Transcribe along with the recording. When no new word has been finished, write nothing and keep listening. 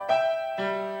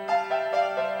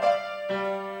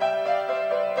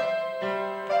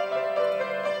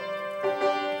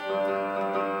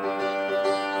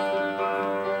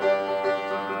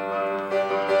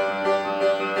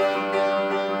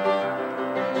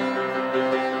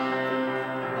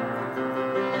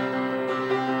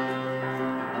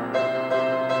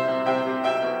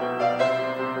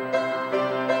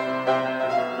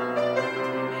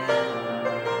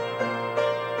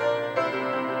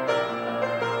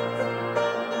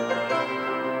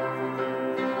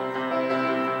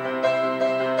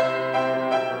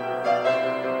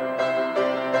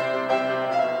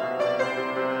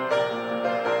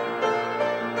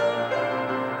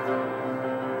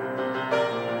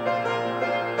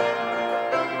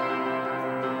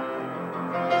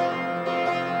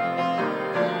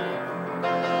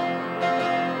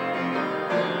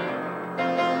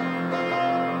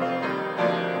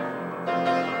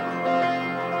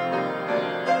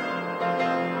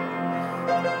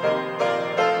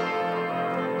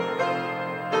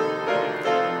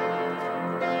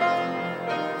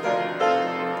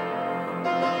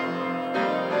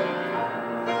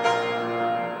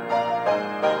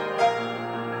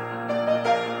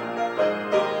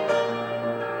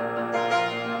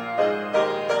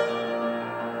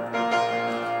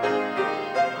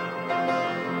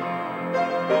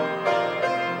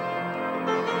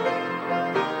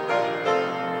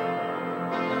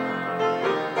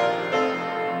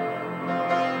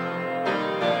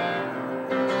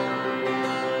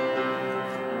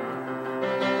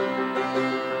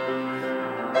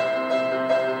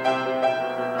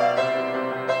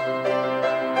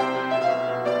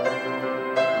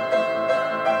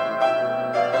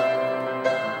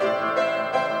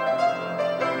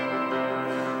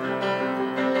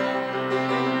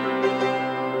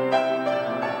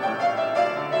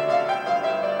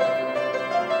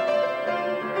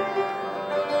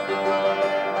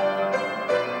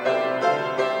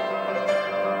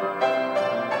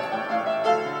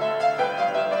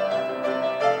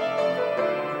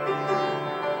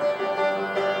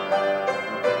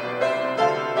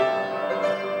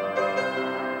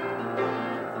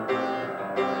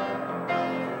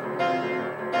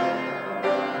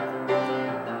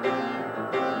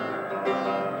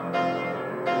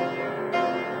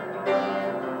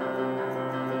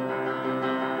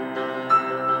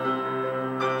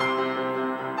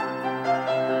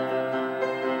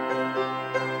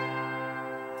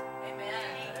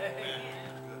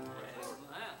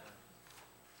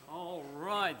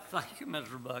Miss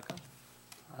Rebecca.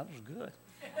 That was good.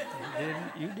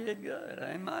 You did good.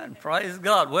 Amen. Praise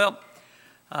God. Well,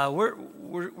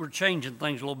 we're changing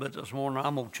things a little bit this morning.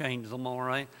 I'm gonna change them, all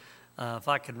right. If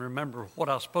I can remember what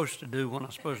I was supposed to do when I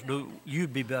was supposed to do it,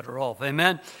 you'd be better off.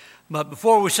 Amen. But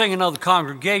before we sing another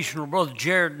congregational, Brother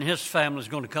Jared and his family is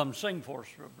going to come sing for us.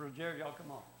 Brother Jared, y'all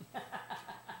come on.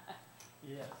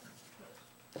 Yes.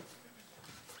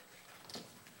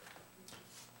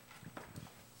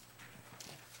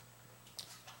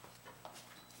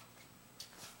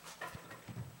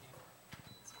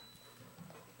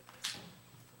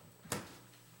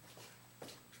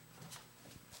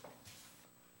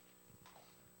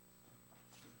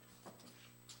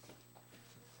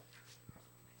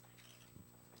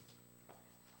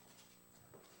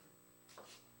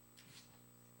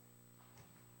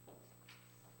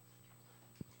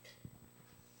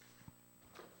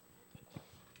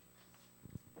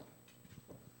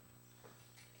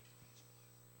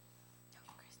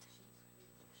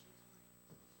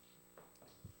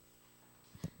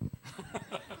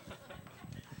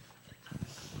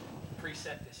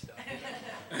 Preset this stuff.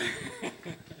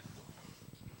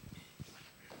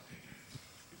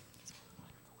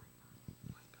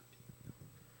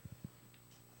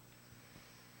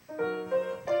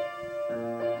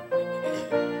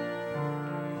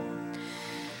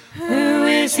 Who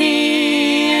is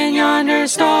he in yonder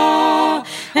stall?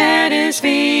 At his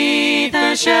feet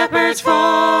the shepherds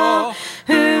fall.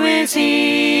 Who is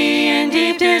he in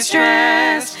deep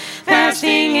distress,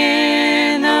 fasting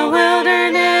in the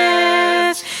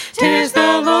wilderness? 'Tis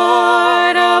the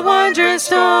Lord, a wondrous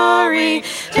story.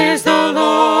 'Tis the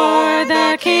Lord,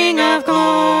 the King of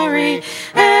glory.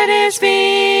 At his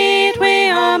feet we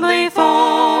humbly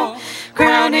fall.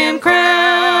 Crown him,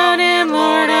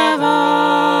 Lord of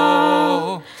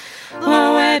all.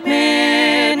 Lo, at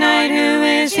midnight, who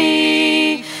is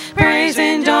he? Praise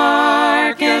in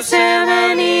dark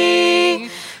Gethsemane.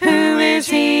 Who is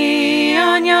he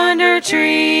on yonder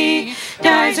tree?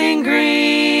 Dies in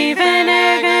grief and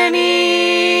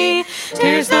agony.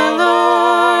 'Tis the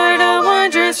Lord, a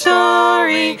wondrous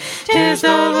story. 'Tis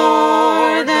the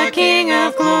Lord, the King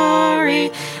of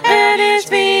glory. At his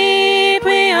feet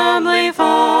we humbly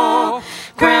fall.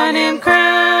 Crown him,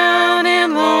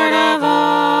 Lord of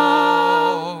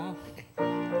all.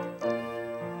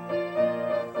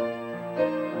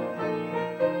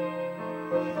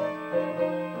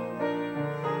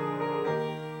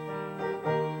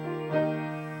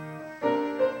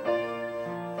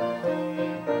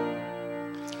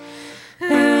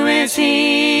 Who is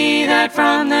he that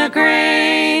from the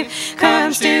grave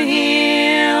comes to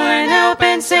heal and help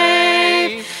and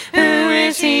save? Who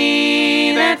is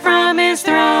he that from his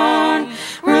throne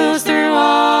rules through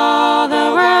all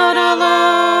the world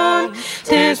alone?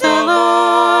 'Tis the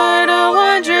Lord, a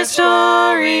wondrous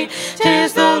story.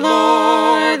 'Tis the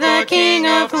Lord, the King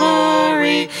of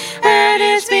glory. At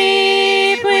his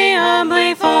feet we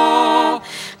humbly fall.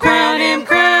 Crown him,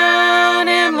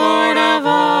 Lord of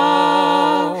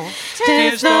all.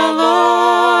 'Tis the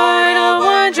Lord, a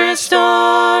wondrous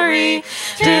story.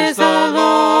 'Tis the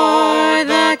Lord,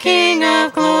 the King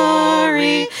of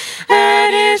glory.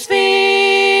 At his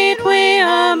feet we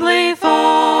humbly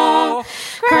fall.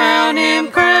 Crown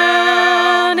him,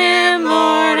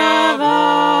 Lord of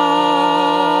all.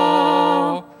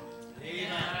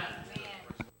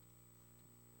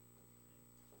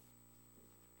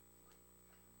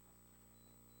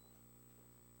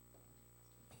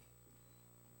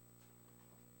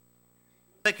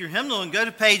 Take your hymnal and go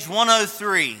to page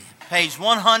 103. Page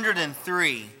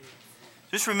 103.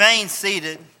 Just remain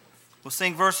seated. We'll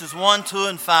sing verses 1, 2,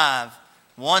 and 5.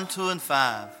 1, 2, and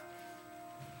 5.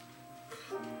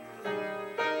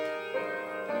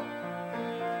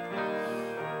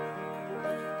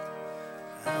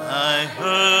 I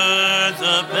heard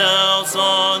the bells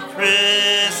on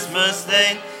Christmas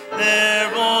Day,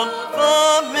 their old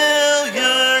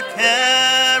familiar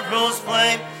carols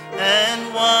play,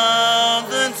 and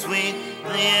wild and sweet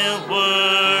the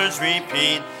words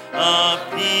repeat, of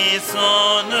peace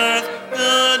on earth,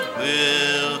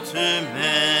 goodwill to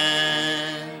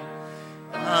men.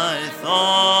 I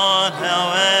thought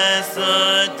how as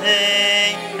the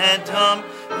day had come,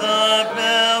 the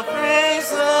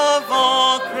belfries of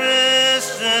all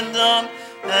Christendom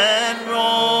had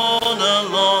rolled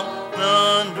along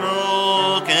the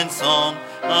unbroken song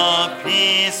of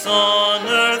peace on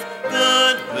earth,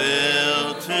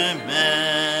 goodwill to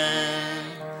men.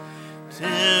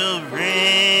 Till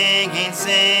ringing,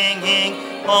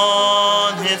 singing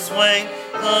on its way,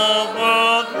 the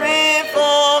world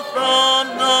revolved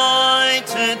from night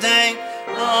to day.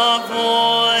 A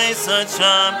voice, a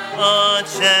chime, a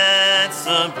chant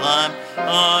sublime,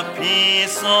 of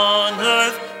peace on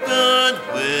earth,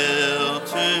 goodwill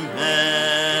to men.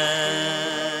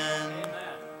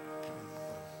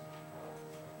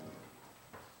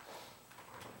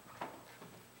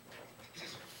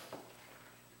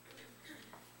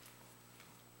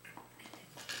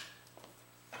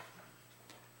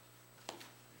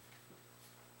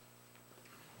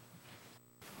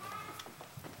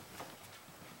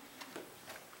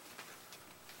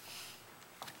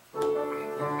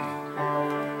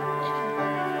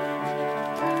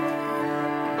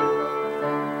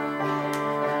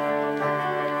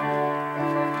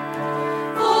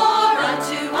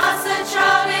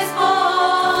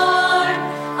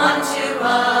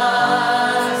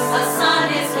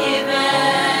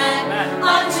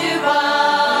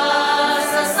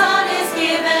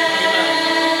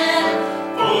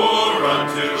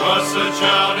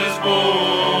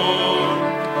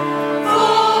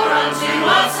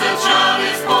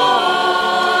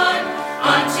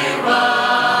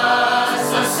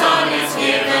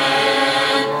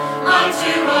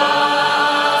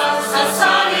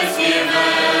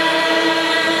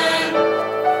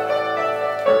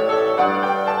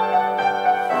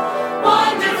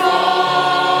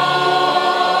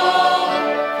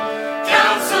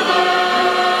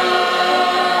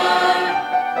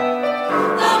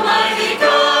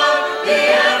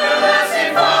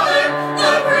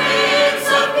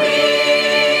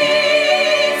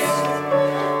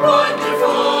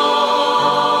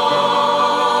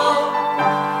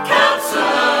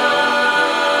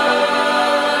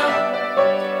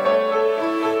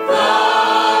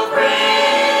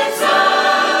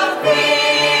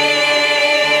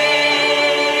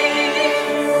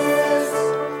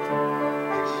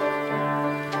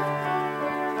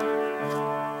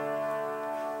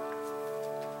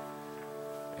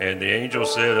 And the angel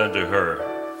said unto her,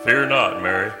 Fear not,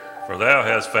 Mary, for thou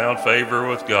hast found favor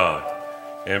with God.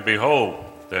 And behold,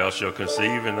 thou shalt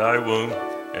conceive in thy womb,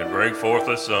 and bring forth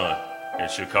a son, and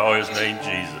shall call his name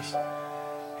Jesus.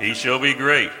 He shall be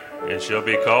great, and shall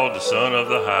be called the Son of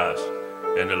the Highest.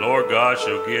 And the Lord God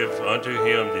shall give unto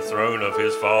him the throne of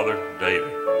his father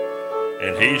David.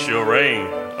 And he shall reign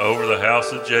over the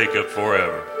house of Jacob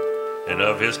forever, and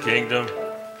of his kingdom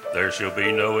there shall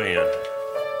be no end.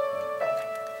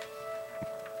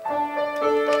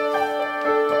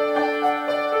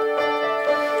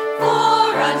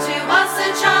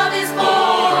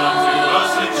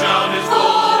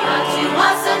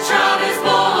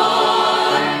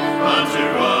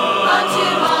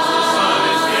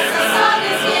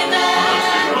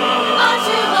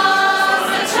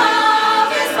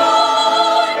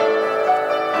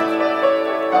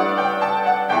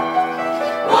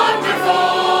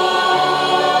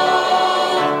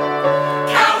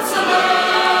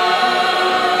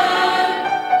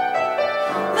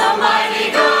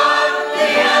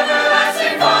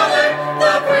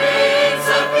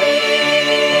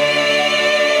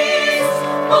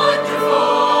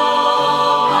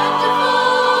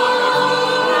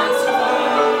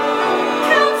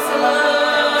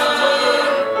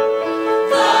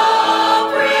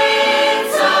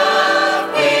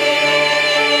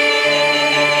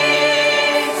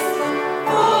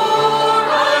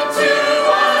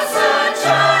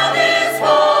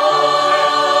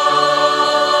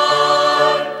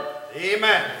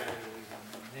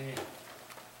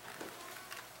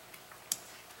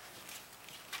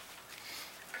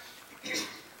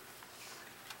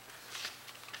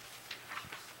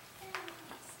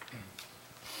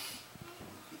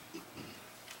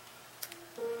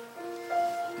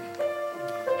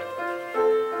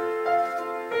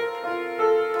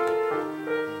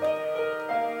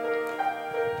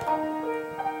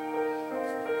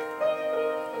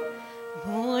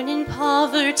 Born in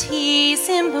poverty's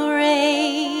embrace,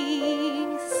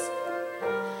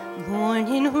 born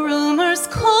in rumor's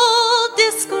cold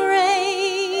disgrace,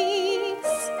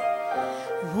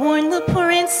 born the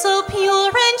prince so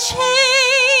pure and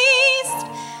chaste,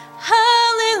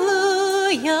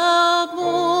 hallelujah,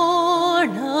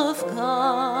 born of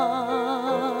God,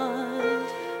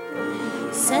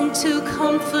 sent to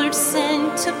comfort,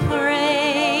 sent to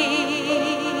pray,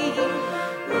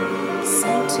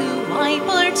 sent to wipe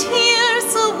our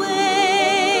tears away,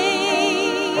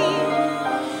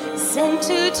 sent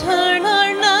to turn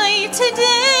our night to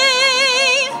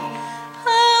day.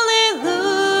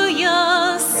 Hallelujah,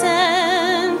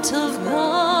 sent of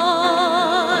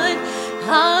God.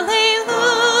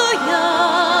 Hallelujah,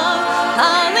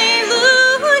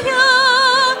 hallelujah.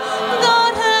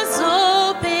 God has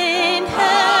opened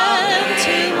heaven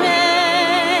to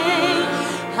men.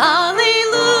 Hallelujah.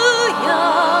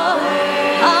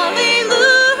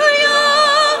 Hallelujah,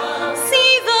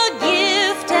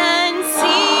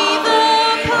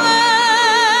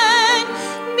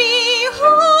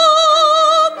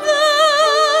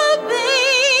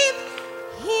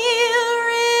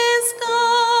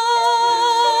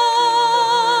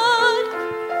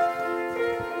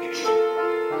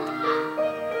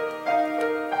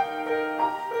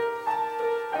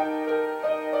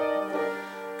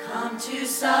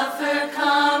 suffer,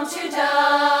 come to die,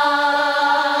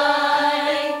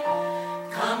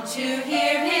 come to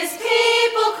hear his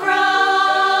people cry,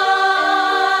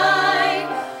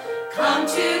 come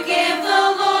to give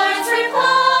the Lord's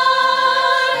reply.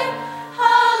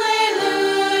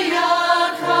 Hallelujah,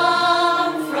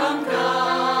 come from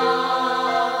God.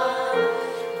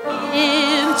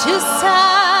 Give to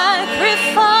sacrifice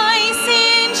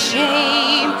in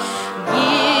shame,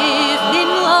 give in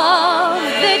love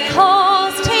that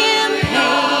caused him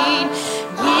pain,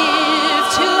 give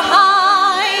to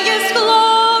highest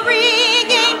glory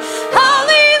gain.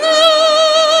 Hallelujah,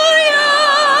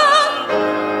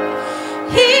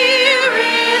 here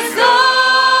is God.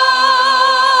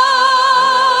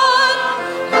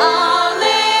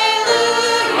 Hallelujah,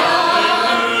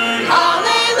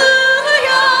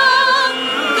 hallelujah,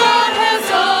 God has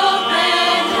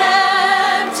opened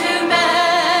heaven to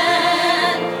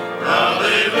man.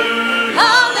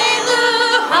 Hallelujah,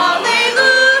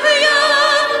 hallelujah,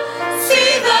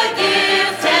 see the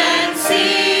gift and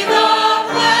see the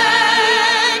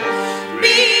plan.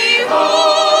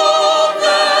 Behold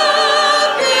the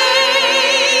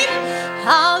babe.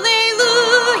 Hallelujah,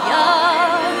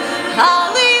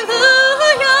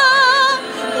 hallelujah,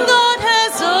 God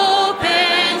has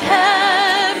opened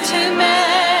heaven to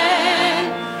man.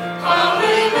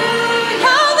 Hallelujah,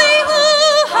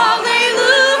 hallelujah,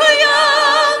 hallelujah,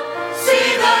 see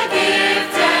the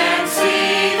gift and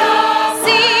see the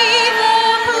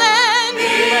plan.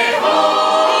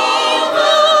 Behold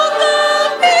the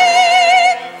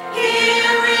babe,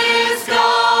 here is God.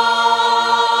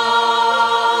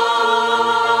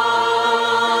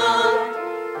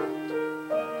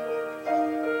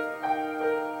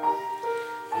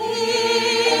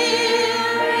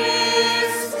 Here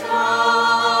is God.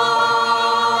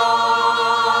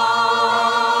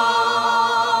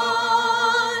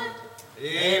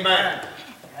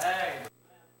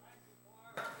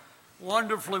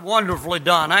 Wonderfully, wonderfully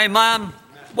done. Amen.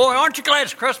 Boy, aren't you glad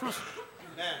it's Christmas?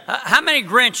 How many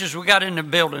Grinches we got in the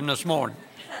building this morning?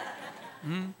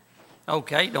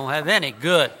 Okay, don't have any.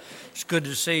 Good. It's good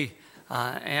to see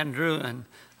Andrew and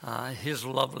his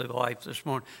lovely wife this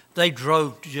morning. They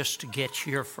drove just to get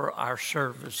here for our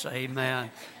service.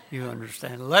 Amen. You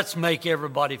understand. Let's make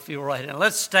everybody feel right. And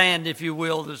let's stand, if you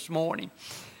will, this morning.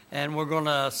 And we're going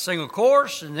to sing a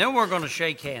chorus, and then we're going to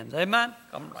shake hands. Amen.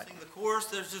 Come right. Sing the chorus.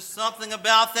 There's just something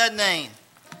about that name.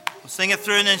 We'll sing it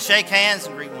through and then shake hands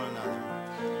and greet one another.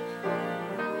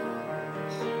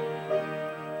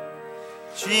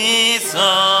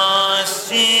 Jesus,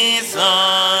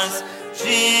 Jesus,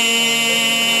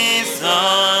 Jesus.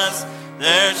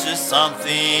 There's just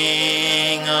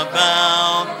something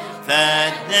about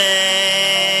that name.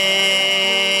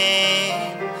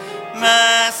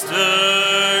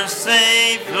 Master,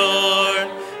 Savior,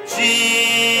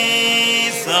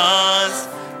 Jesus,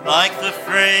 like the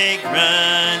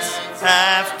fragrance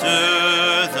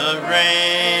after the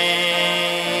rain.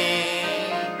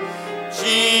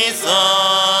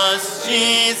 Jesus,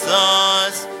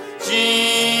 Jesus,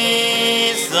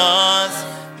 Jesus,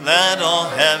 let all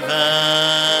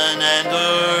heaven and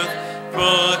earth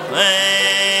proclaim.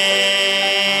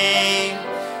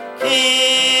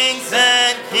 Kings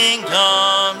and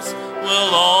kingdoms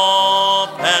will all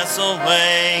pass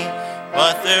away,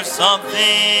 but there's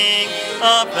something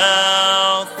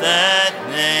about that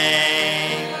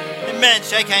name. Amen.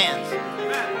 Shake hands.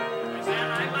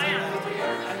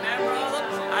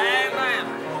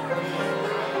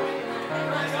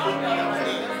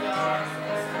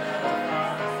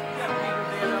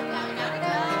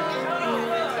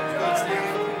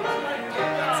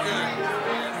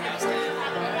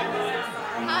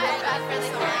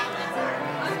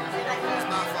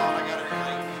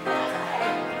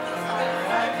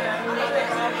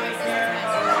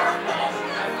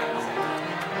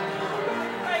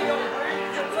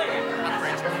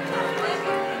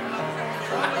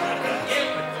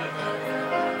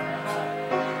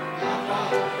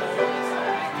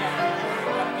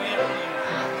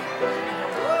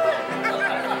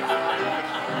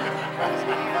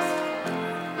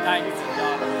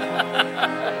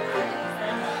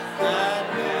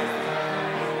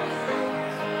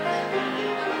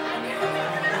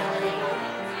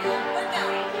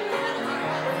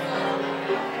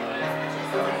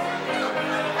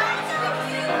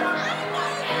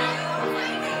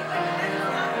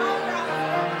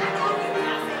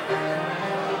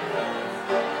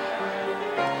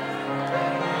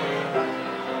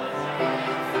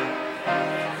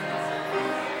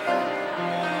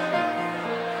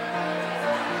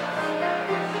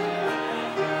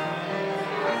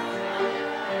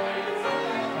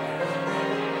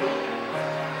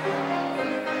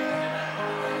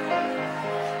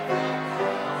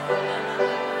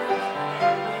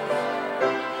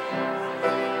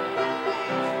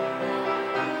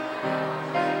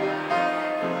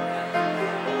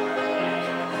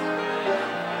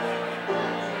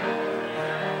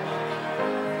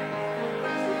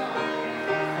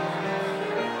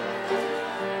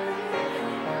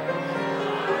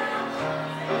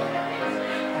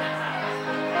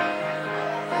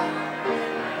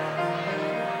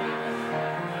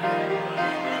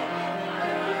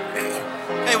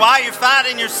 while you're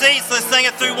finding your seats, let's sing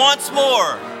it through once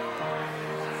more.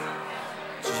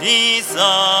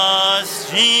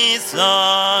 Jesus,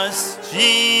 Jesus,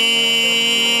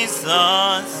 Jesus.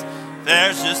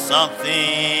 There's just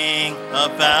something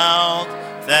about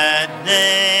that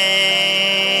name.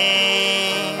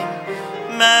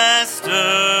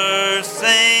 Master,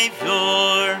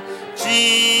 Savior,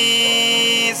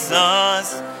 Jesus,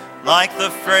 like the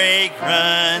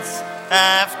fragrance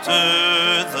after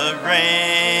the rain.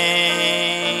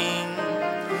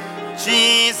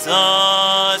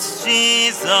 Jesus,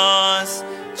 Jesus,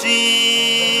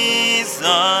 Jesus,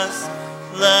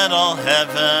 let all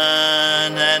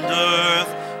heaven and earth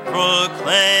proclaim.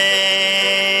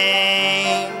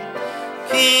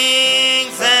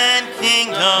 Kings and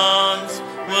kingdoms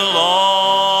will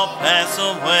all pass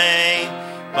away,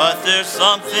 but there's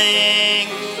something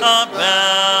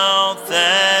about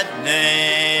that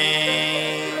name.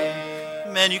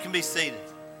 Man, you can be seated.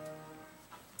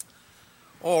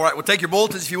 All right, well, take your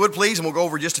bulletins if you would, please, and we'll go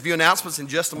over just a few announcements in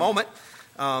just a moment.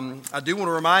 I do want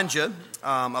to remind you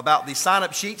about the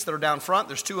sign-up sheets that are down front.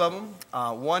 There's two of them.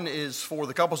 One is for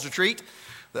the couples retreat.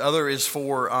 The other is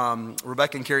for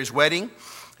Rebecca and Carrie's wedding.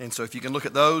 And so if you can look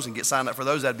at those and get signed up for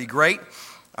those, that'd be great.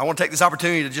 I want to take this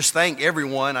opportunity to just thank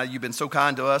everyone. You've been so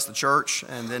kind to us, the church,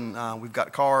 and then we've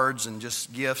got cards and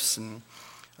just gifts and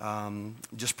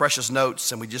just precious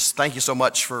notes. And we just thank you so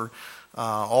much for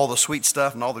all the sweet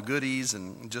stuff and all the goodies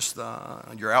and just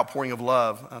your outpouring of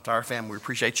love to our family. We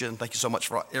appreciate you and thank you so much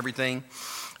for everything.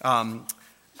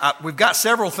 We've got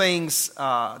several things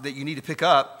that you need to pick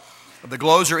up. The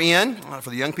glows are in for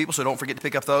the young people, so don't forget to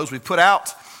pick up those. We've put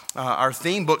out our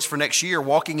theme books for next year.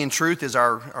 Walking in Truth is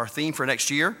our theme for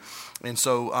next year. And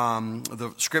so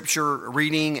the scripture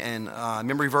reading and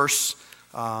memory verses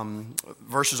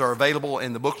are available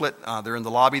in the booklet. They're in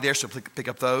the lobby there, so pick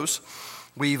up those.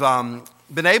 We've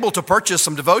been able to purchase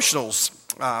some devotionals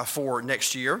for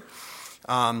next year.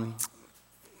 I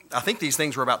think these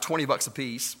things were about $20 a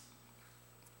piece.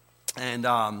 And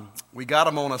we got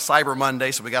them on a Cyber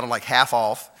Monday, so we got them like half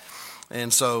off.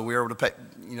 And so we were able to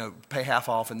pay half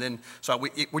off. And then, so we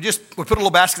put a little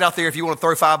basket out there if you want to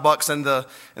throw $5 in the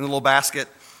little basket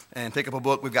and pick up a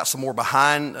book. We've got some more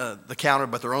behind the counter,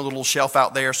 but they're on a little shelf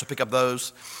out there, so pick up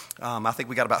those. I think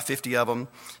we got about 50 of them,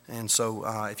 and so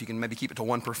if you can maybe keep it to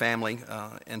one per family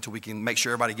until we can make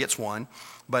sure everybody gets one.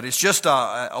 But it's just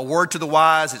a word to the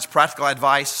wise. It's practical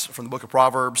advice from the book of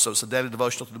Proverbs, so it's a daily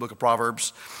devotional to the book of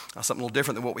Proverbs, something a little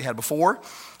different than what we had before.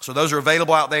 So those are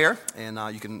available out there, and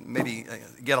you can maybe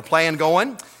get a plan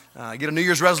going, get a New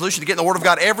Year's resolution to get in the Word of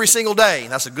God every single day.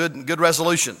 That's a good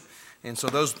resolution. And so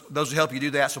those will help you do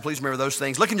that, so please remember those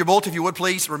things. Look in your bulletin if you would,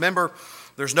 please. Remember,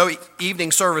 there's no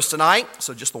evening service tonight,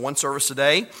 so just the one service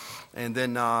today. And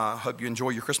then hope you enjoy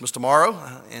your Christmas tomorrow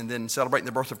and then celebrating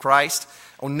the birth of Christ.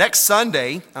 On next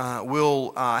Sunday,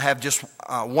 we'll have just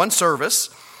one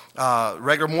service,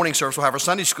 regular morning service. We'll have our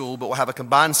Sunday school, but we'll have a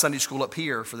combined Sunday school up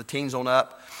here for the teens on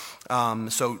up.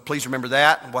 So please remember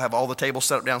that. We'll have all the tables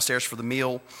set up downstairs for the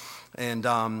meal. And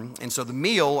so the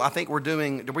meal, I think we're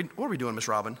doing, what are we doing, Miss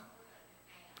Robin?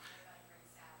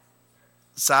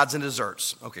 Sides and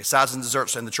desserts. Okay, sides and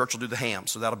desserts, and the church will do the ham.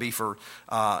 So that'll be for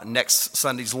next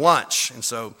Sunday's lunch. And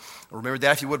so remember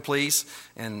that if you would, please.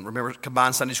 And remember,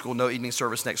 combined Sunday school, no evening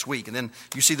service next week. And then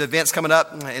you see the events coming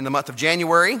up in the month of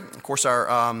January. Of course,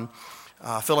 our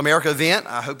Fill America event.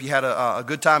 I hope you had a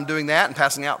good time doing that and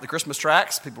passing out the Christmas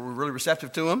tracts. People were really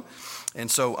receptive to them. And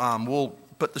so we'll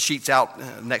put the sheets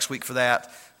out next week for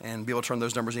that and be able to turn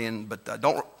those numbers in. But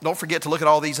don't forget to look at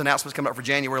all these announcements coming up for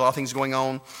January. A lot of things going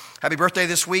on. Happy birthday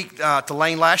this week to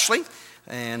Lane Lashley.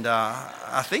 And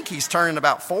I think he's turning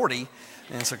about 40.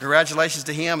 And so congratulations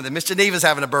to him. And then Miss Geneva's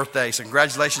having a birthday, so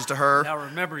congratulations to her. Now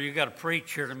remember, you got to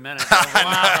preach here in a minute. Don't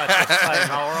lie about this thing,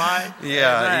 all right?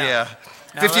 Yeah.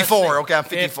 Now, 54. Okay, I'm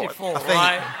 54. 54, I think.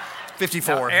 right?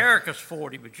 54. Now, Erica's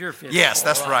 40, but you're 54. Yes,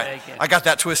 that's right. I got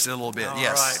that twisted a little bit. All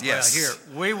Yes, right. yes. Well, here,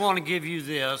 we want to give you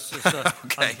this. It's a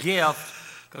gift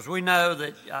because we know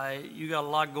that you got a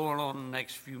lot going on in the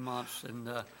next few months, and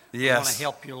we want to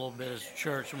help you a little bit as a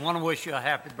church and want to wish you a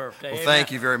happy birthday. Well, Amen.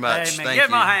 thank you very much. Amen. Thank Give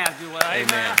you. my hand, if you will.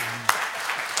 Amen.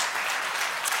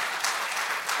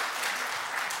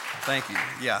 Thank you.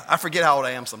 Yeah, I forget how old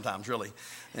I am sometimes, really.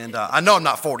 And I know I'm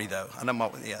not 40, though. I know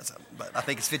but I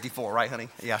think it's 54, right, honey?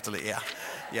 You have to look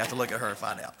at her and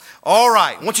find out. All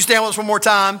right. Why don't you stand with us one more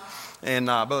time? And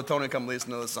Brother Tony will come lead us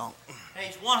another song.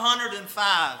 Page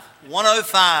 105.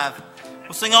 105.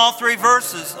 We'll sing all three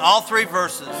verses. All three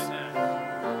verses.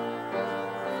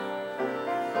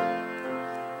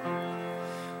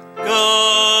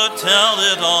 Go tell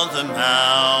it on the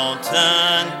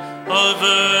mountain,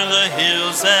 over the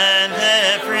hills hills and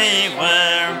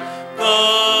everywhere.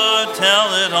 Go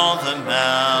tell it on the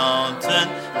mountain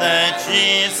that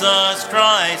Jesus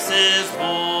Christ is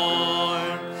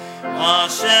born. While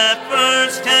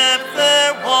shepherds kept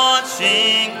their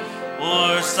watching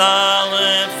o'er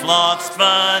silent flocks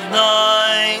by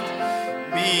night,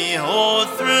 behold,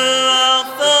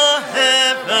 throughout the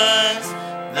heavens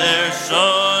there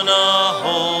shone a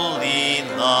holy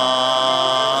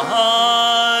light.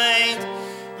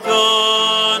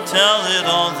 Go tell it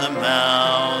on the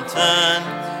mountain,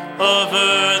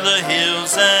 over the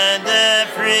hills and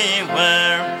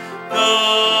everywhere.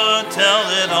 Go tell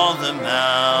it on the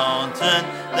mountain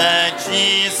that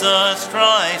Jesus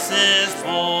Christ is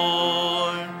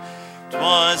born.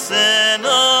 'Twas in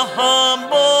a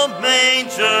humble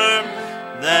manger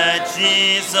that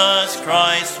Jesus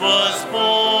Christ was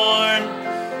born.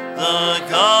 The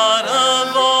God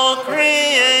of all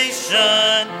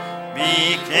creation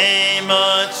became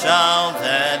a child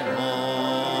that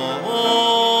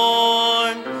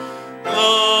mourned.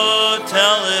 Go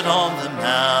tell it on the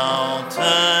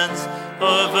mountains,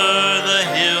 over the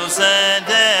hills and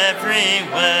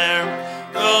everywhere.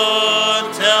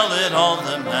 Go tell it on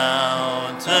the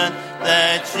mountain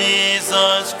that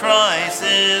Jesus Christ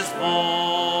is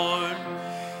born.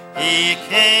 He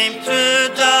came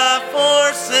to die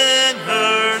for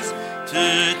sinners,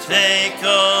 to take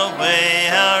away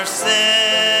our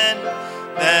sin,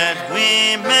 that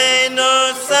we may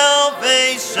know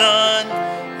salvation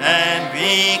and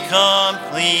be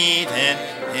complete in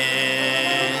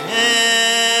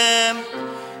Him.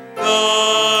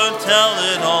 Go tell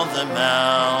it on the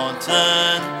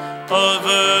mountain,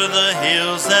 over the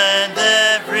hills and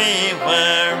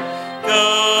everywhere.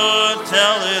 Go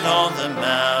tell it on the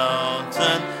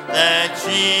mountain that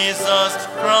Jesus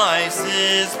Christ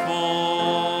is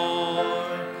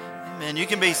born. Amen. You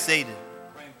can be seated.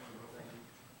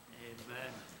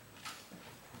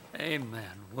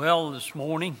 Amen. Well, this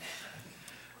morning,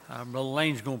 Brother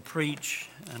Lane's going to preach,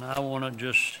 and I want to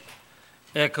just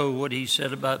echo what he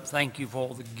said about thank you for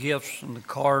all the gifts and the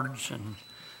cards and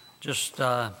just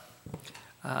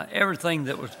everything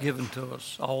that was given to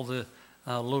us, all the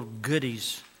little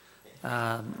goodies.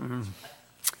 I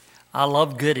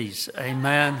love goodies,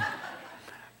 amen.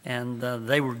 And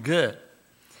they were good.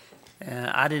 And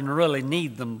I didn't really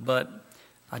need them, but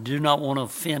I do not want to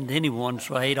offend anyone,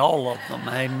 so I ate all of them,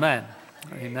 amen.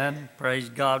 Amen. Praise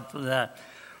God for that.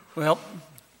 Well,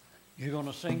 you're going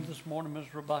to sing this morning,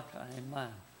 Miss Rebecca,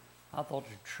 amen. I thought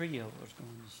the trio was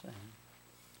going to sing.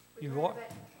 You what?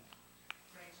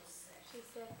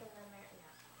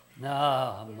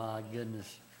 No, my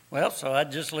goodness. Well, so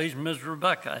that just leaves Miss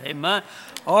Rebecca, amen.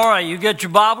 All right, you get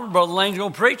your Bible. Brother Lane's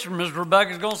going to preach, and Miss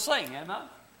Rebecca's going to sing, amen.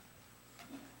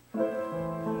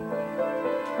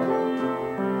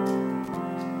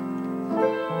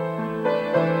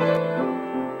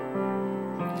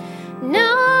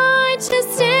 Not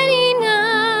just any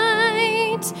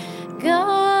night,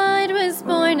 God was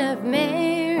born of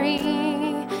Mary.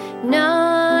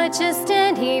 Not just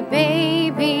any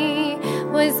baby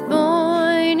was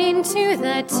born into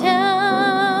the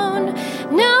town.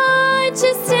 Not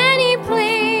just any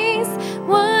place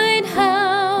would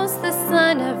house the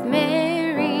Son of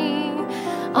Mary.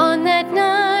 On that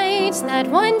night, that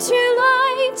one true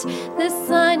light, the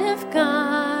Son of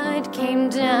God came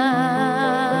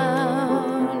down.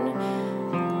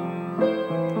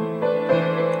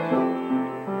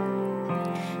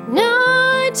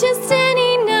 Not just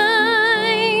any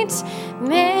night,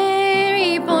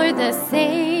 Mary bore the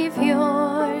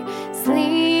Savior,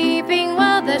 sleeping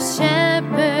while the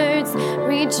shepherds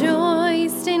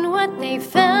rejoiced in what they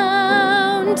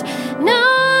found.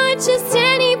 Not just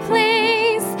any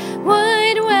place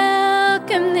would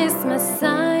welcome this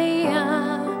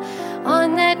Messiah.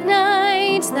 On that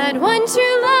night, that one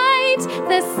true light,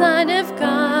 the Son of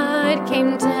God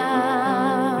came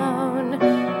down.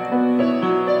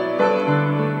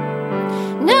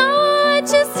 Not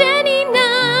just any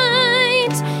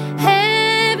night,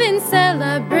 heaven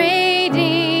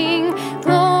celebrating,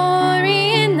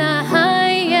 glory in the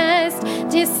highest,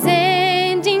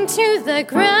 descending to the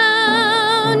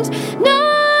ground.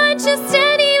 Not just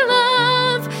any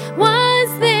love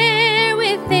was there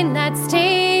within that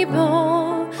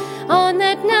stable. On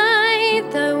that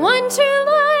night, the one true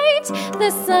light,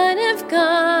 the Son of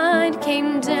God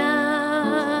came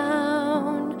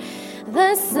down.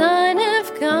 The Son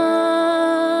of God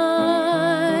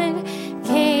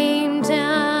came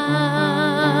down.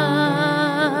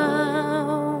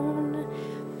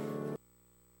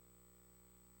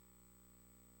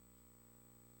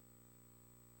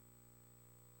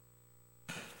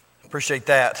 Appreciate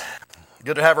that.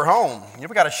 Good to have her home. You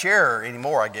never got to share her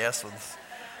anymore, I guess, with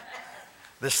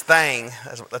this thing.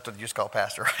 That's what you just call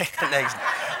Pastor, right?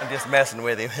 I'm just messing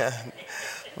with him.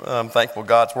 I'm thankful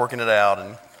God's working it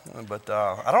out. But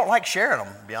I don't like sharing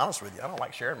them, to be honest with you. I don't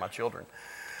like sharing my children.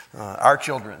 Our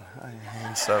children.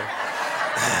 And so,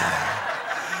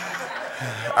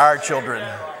 our children.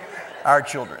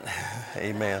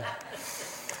 Amen.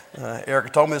 Erica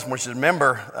told me this morning, she said,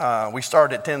 remember, we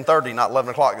started at 10:30, not 11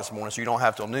 o'clock this morning, so you don't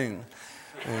have till noon.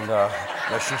 And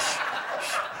no,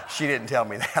 she didn't tell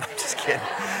me that. I'm just kidding.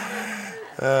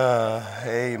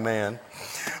 Amen.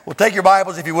 Well, take your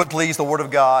Bibles, if you would, please, the Word of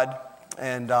God,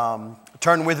 and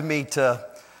turn with me to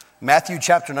Matthew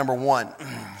chapter number 1.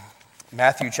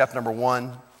 Matthew chapter number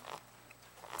 1.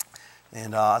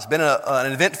 And it's been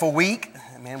an eventful week.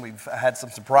 Man, we've had some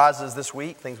surprises this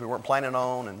week, things we weren't planning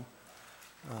on, and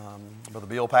Brother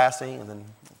Bill passing, and then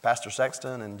Pastor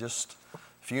Sexton, and just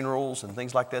funerals and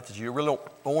things like that you really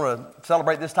don't want to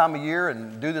celebrate this time of year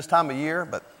and do this time of year.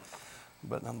 But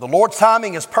the Lord's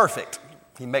timing is perfect.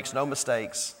 He makes no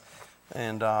mistakes.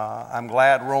 And I'm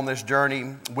glad we're on this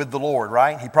journey with the Lord,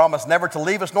 right? He promised never to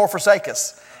leave us nor forsake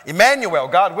us. Emmanuel,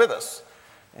 God with us.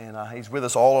 And He's with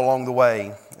us all along the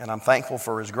way. And I'm thankful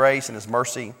for His grace and His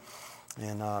mercy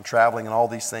and traveling and all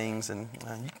these things. And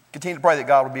you continue to pray that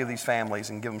God will be with these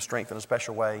families and give them strength in a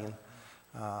special way. And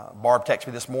Barb texted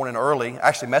me this morning early,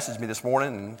 actually messaged me this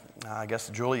morning, and I guess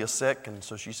Julia's sick. And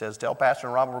so she says, tell Pastor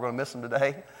and Robin we're going to miss them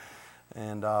today.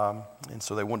 And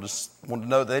so they wanted to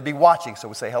know that they'd be watching, so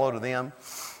we say hello to them.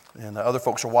 And other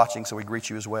folks are watching, so we greet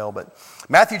you as well. But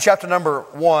Matthew chapter number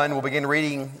 1, we'll begin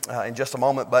reading in just a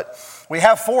moment. But we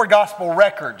have 4 gospel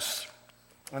records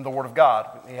in the Word of God.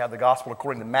 We have the gospel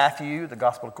according to Matthew, the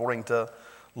gospel according to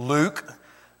Luke,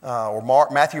 or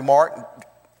Mark, Matthew, Mark,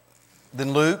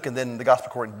 then Luke, and then the gospel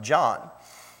according to John.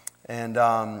 And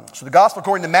so the gospel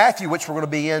according to Matthew, which we're going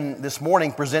to be in this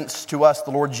morning, presents to us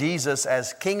the Lord Jesus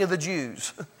as King of the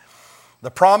Jews, the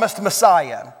promised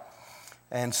Messiah.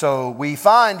 And so we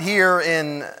find here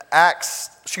in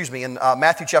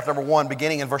Matthew chapter number 1,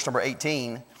 beginning in verse number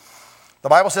 18, the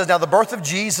Bible says, now the birth of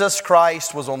Jesus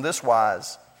Christ was on this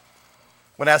wise.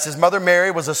 When as his mother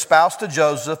Mary was espoused to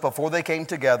Joseph, before they came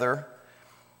together,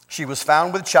 she was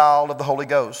found with child of the Holy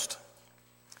Ghost.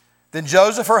 Then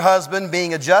Joseph, her husband,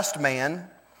 being a just man,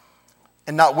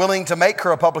 and not willing to make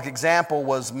her a public example,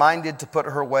 was minded to put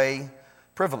her away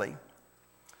privily.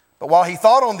 But while he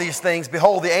thought on these things,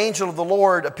 behold, the angel of the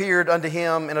Lord appeared unto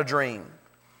him in a dream,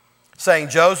 saying,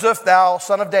 Joseph, thou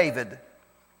son of David,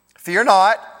 fear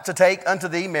not to take unto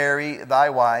thee Mary thy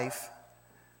wife,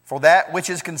 for that which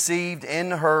is conceived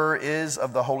in her is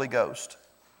of the Holy Ghost.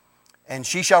 And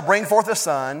she shall bring forth a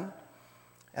son,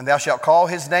 and thou shalt call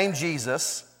his name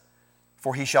Jesus,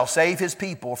 for he shall save his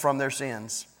people from their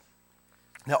sins.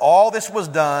 Now all this was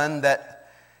done that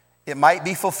it might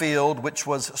be fulfilled, which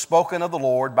was spoken of the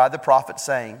Lord by the prophet,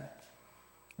 saying,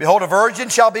 behold, a virgin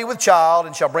shall be with child,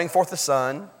 and shall bring forth a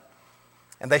son,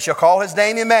 and they shall call his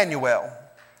name Emmanuel,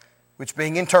 which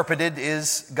being interpreted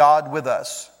is God with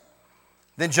us.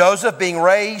 Then Joseph, being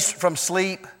raised from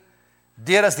sleep,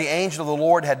 did as the angel of the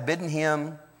Lord had bidden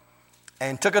him,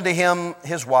 and took unto him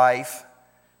his wife,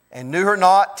 and knew her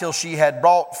not till she had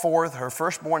brought forth her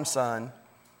firstborn son,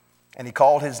 and he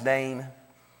called his name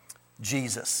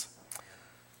Jesus.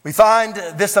 We find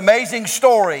this amazing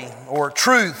story or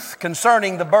truth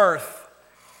concerning the birth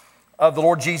of the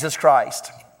Lord Jesus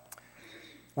Christ.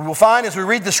 We will find as we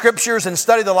read the scriptures and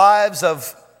study the lives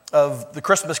of the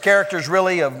Christmas characters,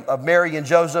 really, of Mary and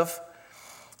Joseph,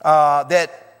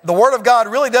 that the Word of God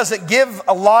really doesn't give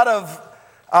a lot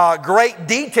of great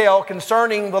detail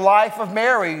concerning the life of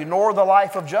Mary nor the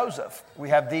life of Joseph. We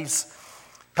have these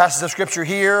passages of Scripture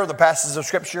here, the passages of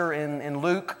Scripture in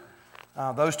Luke,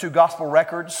 those 2 gospel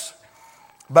records.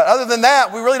 But other than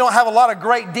that, we really don't have a lot of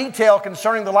great detail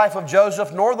concerning the life of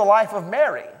Joseph nor the life of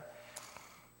Mary.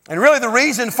 And really the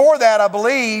reason for that, I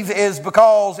believe, is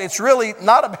because it's really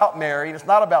not about Mary, it's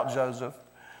not about Joseph.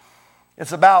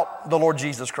 It's about the Lord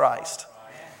Jesus Christ,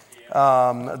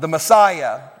 the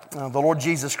Messiah, the Lord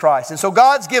Jesus Christ. And so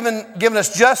God's given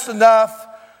us just enough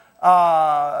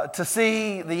to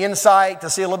see the insight, to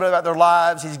see a little bit about their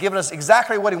lives. He's given us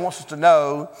exactly what He wants us to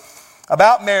know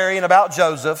about Mary and about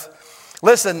Joseph.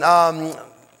 Listen,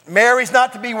 Mary's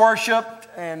not to be worshipped,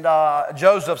 and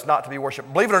Joseph's not to be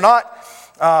worshipped. Believe it or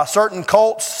not, certain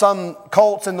cults, some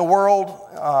cults in the world,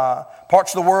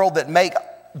 parts of the world that make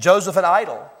Joseph an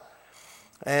idol.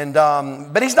 And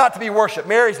but he's not to be worshipped.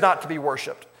 Mary's not to be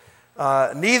worshipped.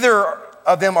 Neither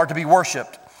of them are to be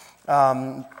worshipped.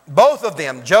 Both of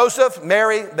them, Joseph,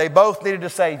 Mary, they both needed a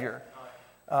Savior.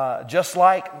 Just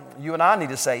like you and I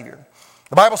need a Savior.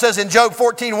 The Bible says in Job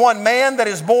 14:1, man that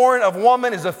is born of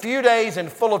woman is a few days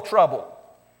and full of trouble.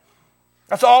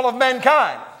 That's all of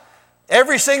mankind.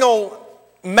 Every single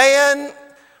man,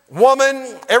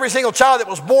 woman, every single child that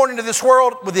was born into this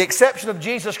world, with the exception of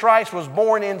Jesus Christ, was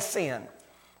born in sin.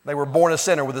 They were born a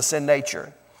sinner with a sin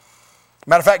nature.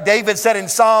 Matter of fact, David said in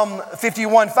Psalm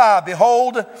 51:5,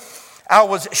 behold, I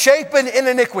was shapen in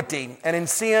iniquity, and in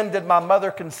sin did my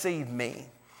mother conceive me.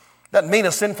 Doesn't mean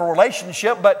a sinful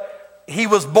relationship, but he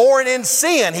was born in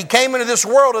sin. He came into this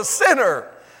world a sinner.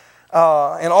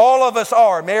 And all of us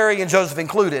are, Mary and Joseph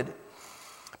included.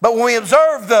 But when we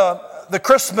observe the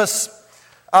Christmas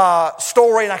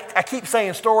story, and I keep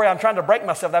saying story, I'm trying to break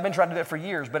myself. I've been trying to do it for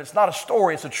years, but it's not a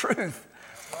story, it's a truth.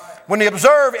 When we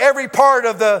observe every part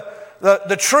of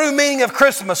the true meaning of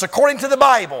Christmas according to the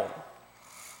Bible,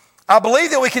 I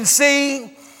believe that we can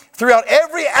see throughout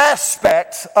every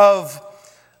aspect of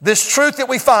this truth that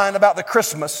we find about the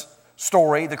Christmas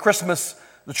story, the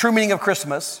true meaning of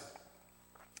Christmas,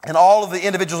 and all of the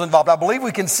individuals involved. I believe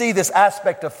we can see this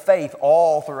aspect of faith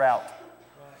all throughout.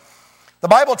 The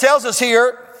Bible tells us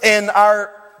here in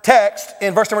our text,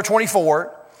 in verse number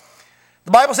 24,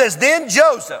 the Bible says, then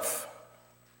Joseph,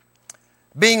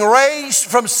 being raised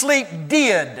from sleep,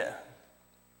 did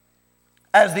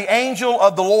as the angel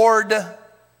of the Lord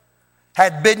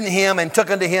had bidden him, and took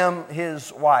unto him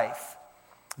his wife.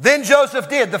 Then Joseph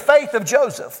did, the faith of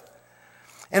Joseph.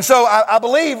 And so I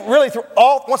believe really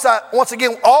once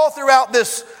again, all throughout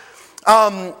this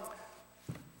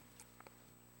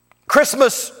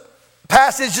Christmas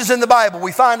passages in the Bible,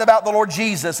 we find about the Lord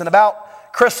Jesus and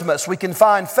about Christmas. We can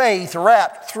find faith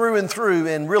wrapped through and through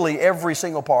in really every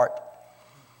single part.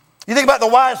 You think about the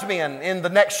wise men in the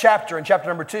next chapter, in chapter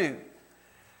number 2.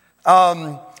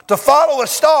 To follow a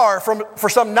star for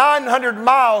some 900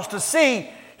 miles to see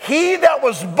he that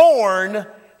was born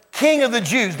King of the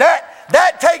Jews.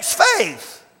 That takes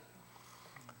faith.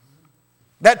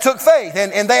 That took faith,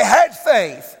 and they had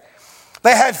faith.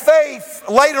 They had faith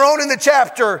later on in the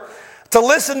chapter to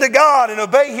listen to God and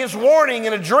obey His warning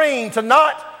in a dream to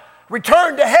not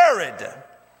return to Herod,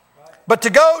 but to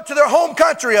go to their home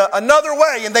country another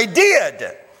way, and they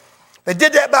did. They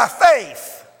did that by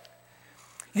faith.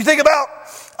 You think about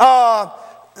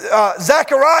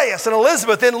Zacharias and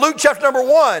Elizabeth in Luke chapter number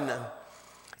 1.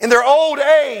 In their old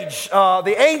age,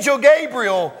 the angel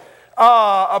Gabriel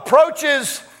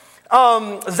approaches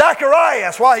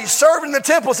Zacharias while he's serving in the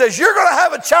temple, says, you're going to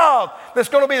have a child that's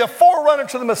going to be the forerunner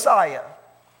to the Messiah.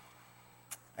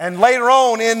 And later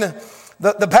on in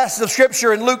the passage of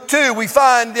Scripture in Luke 2, we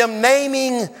find them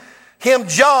naming him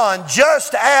John,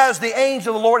 just as the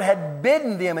angel of the Lord had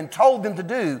bidden them and told them to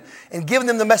do, and given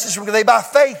them the message from God. They by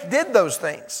faith did those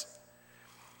things.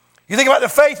 You think about the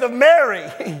faith of Mary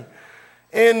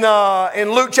in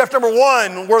Luke chapter number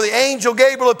 1, where the angel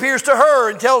Gabriel appears to her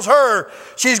and tells her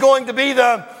she's going to be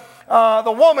the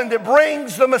woman that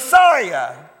brings the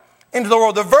Messiah into the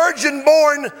world, the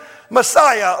virgin-born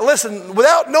Messiah. Listen,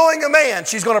 without knowing a man,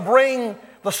 she's going to bring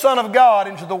the Son of God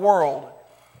into the world.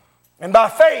 And by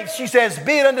faith, she says,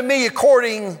 be it unto me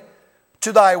according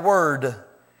to thy word.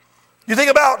 You think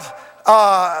about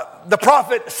the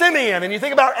prophet Simeon, and you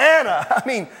think about Anna. I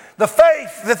mean, the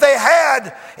faith that they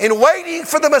had in waiting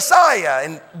for the Messiah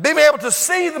and being able to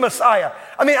see the Messiah.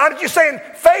 I mean, I'm just saying,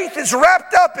 faith is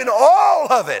wrapped up in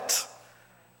all of it.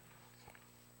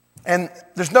 And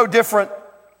there's no difference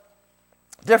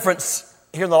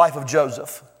here in the life of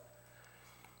Joseph.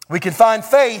 We can find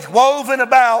faith woven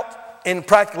about in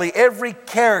practically every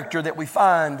character that we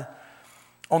find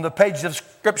on the pages of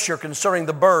Scripture concerning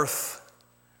the birth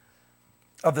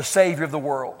of the Savior of the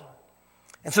world.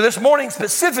 And so this morning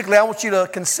specifically, I want you to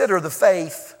consider the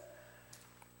faith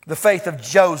of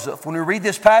Joseph. When we read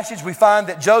this passage, we find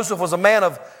that Joseph was a man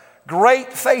of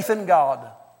great faith in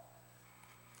God.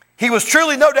 He was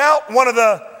truly, no doubt, one of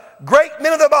the great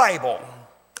men of the Bible.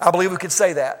 I believe we could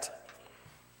say that.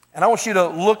 And I want you to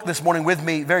look this morning with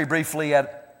me very briefly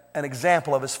at an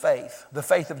example of his faith, the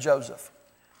faith of Joseph.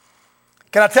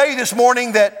 Can I tell you this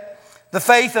morning that the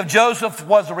faith of Joseph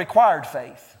was a required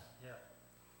faith?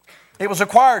 It was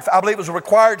required. I believe it was a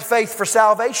required faith for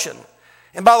salvation.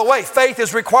 And by the way, faith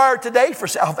is required today for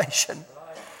salvation.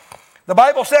 The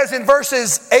Bible says in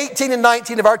verses 18 and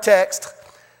 19 of our text,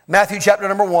 Matthew chapter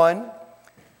number 1,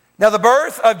 now the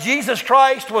birth of Jesus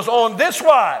Christ was on this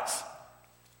wise.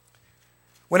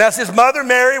 When as his mother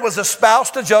Mary was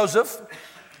espoused to Joseph,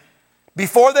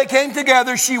 before they came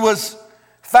together, she was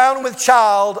found with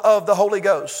child of the Holy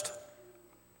Ghost.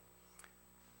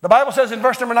 The Bible says in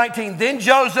verse number 19, then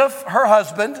Joseph, her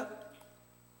husband,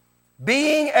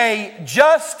 being a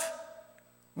just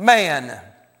man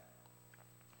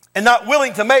and not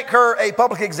willing to make her a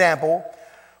public example,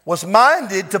 was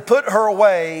minded to put her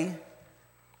away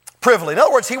privily. In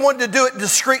other words, he wanted to do it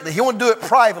discreetly. He wanted to do it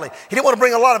privately. He didn't want to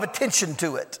bring a lot of attention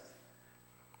to it.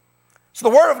 So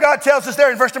the Word of God tells us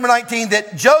there in verse number 19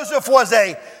 that Joseph was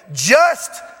a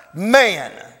just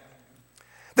man.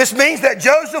 This means that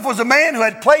Joseph was a man who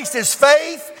had placed his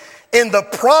faith in the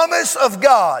promise of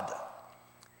God.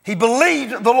 He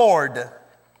believed the Lord.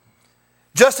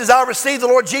 Just as I received the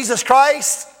Lord Jesus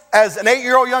Christ as an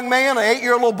 8-year-old young man, an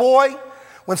 8-year-old little boy,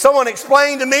 when someone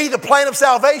explained to me the plan of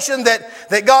salvation,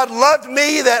 that God loved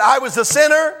me, that I was a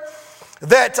sinner,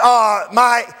 that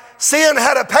my sin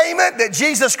had a payment, that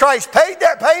Jesus Christ paid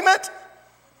that payment,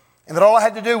 and that all I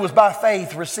had to do was by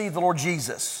faith receive the Lord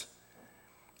Jesus.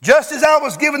 Just as I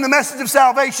was given the message of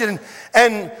salvation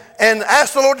and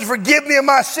asked the Lord to forgive me of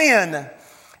my sin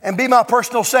and be my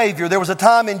personal Savior, there was a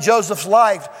time in Joseph's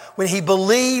life when he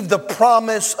believed the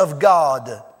promise of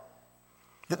God,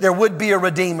 that there would be a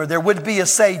Redeemer, there would be a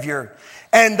Savior.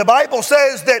 And the Bible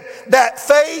says that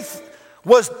faith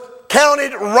was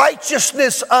counted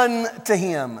righteousness unto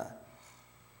him.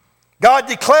 God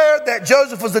declared that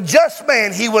Joseph was a just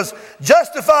man. He was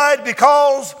justified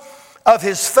because of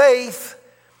his faith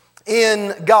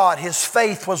in God. His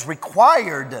faith was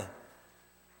required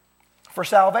for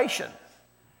salvation.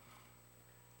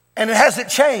 And it hasn't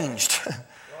changed.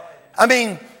 I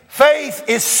mean, faith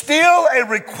is still a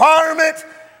requirement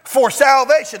for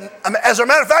salvation. As a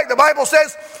matter of fact, the Bible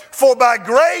says, "For by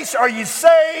grace are you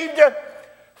saved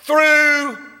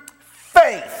through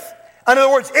faith." In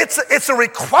other words, it's a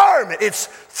requirement. It's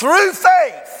through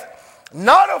faith,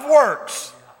 not of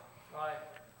works,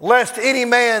 lest any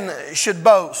man should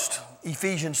boast.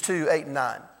 Ephesians 2, 8 and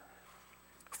 9.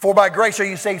 For by grace are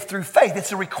you saved through faith.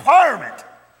 It's a requirement.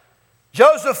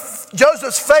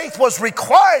 Joseph's faith was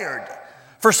required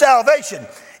for salvation.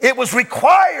 It was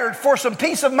required for some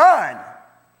peace of mind.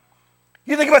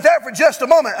 You think about that for just a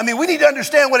moment. I mean, we need to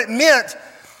understand what it meant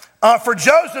for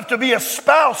Joseph to be a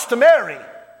spouse to Mary.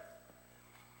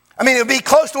 I mean, it would be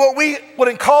close to what we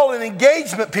would call an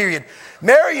engagement period.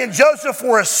 Mary and Joseph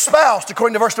were espoused,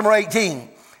 according to verse number 18,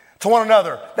 to one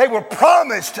another. They were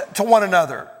promised to one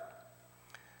another.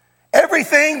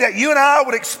 Everything that you and I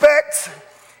would expect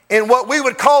in what we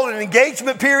would call an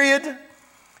engagement period,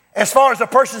 as far as a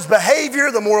person's behavior,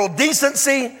 the moral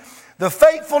decency, the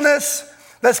faithfulness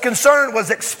that's concerned, was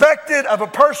expected of a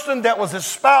person that was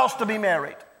espoused to be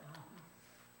married.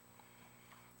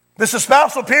 This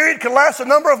espousal period could last a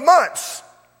number of months.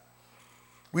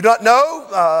 We don't know,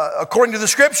 according to the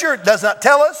Scripture, it does not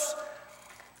tell us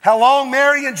how long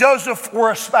Mary and Joseph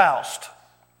were espoused.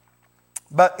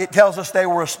 But it tells us they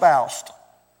were espoused.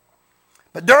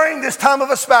 But during this time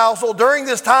of espousal, during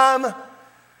this time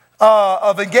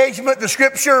of engagement, the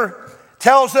Scripture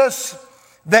tells us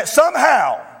that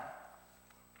somehow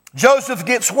Joseph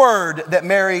gets word that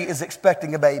Mary is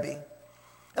expecting a baby.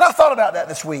 And I thought about that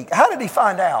this week. How did he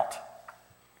find out?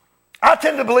 I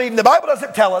tend to believe, and the Bible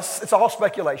doesn't tell us, it's all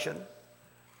speculation.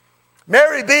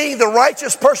 Mary, being the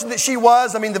righteous person that she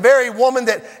was, I mean, the very woman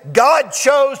that God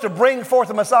chose to bring forth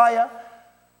the Messiah,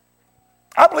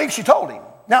 I believe she told him.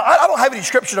 Now, I don't have any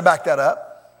scripture to back that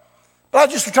up, but I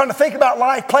just was trying to think about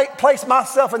life, place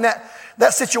myself in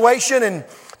that situation and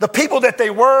the people that they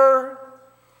were.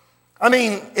 I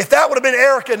mean, if that would have been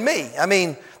Erica and me, I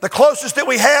mean, the closest that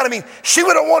we had, I mean, she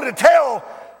would have wanted to tell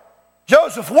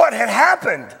Joseph what had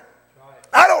happened.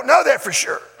 I don't know that for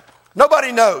sure.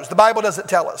 Nobody knows. The Bible doesn't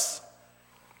tell us.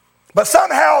 But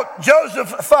somehow Joseph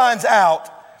finds out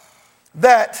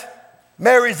that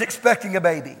Mary's expecting a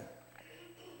baby.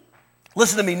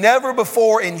 Listen to me, never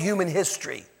before in human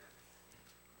history,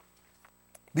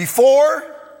 before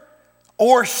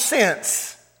or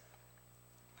since,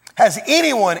 has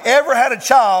anyone ever had a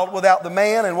child without the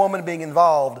man and woman being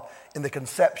involved in the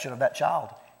conception of that child?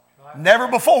 Never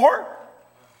before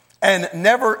and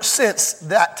never since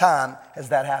that time has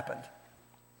that happened.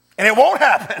 And it won't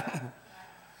happen.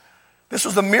 This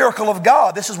was the miracle of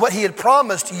God. This is what He had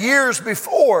promised years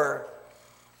before.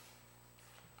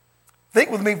 Think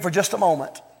with me for just a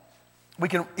moment. We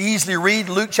can easily read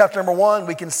Luke chapter number 1.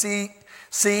 We can see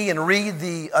and read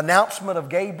the announcement of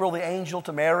Gabriel the angel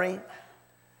to Mary.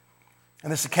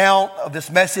 And this account of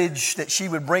this message that she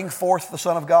would bring forth the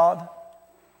Son of God.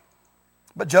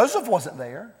 But Joseph wasn't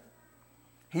there.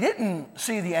 He didn't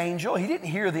see the angel. He didn't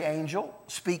hear the angel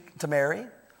speak to Mary.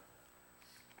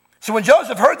 So when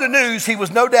Joseph heard the news, he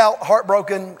was no doubt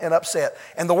heartbroken and upset.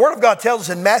 And the Word of God tells us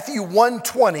in Matthew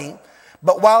 1:20,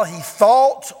 but while he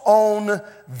thought on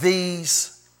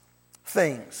these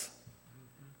things.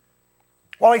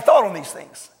 While he thought on these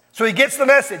things. So he gets the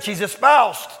message. He's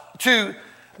espoused to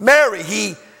Mary.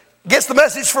 He gets the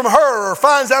message from her or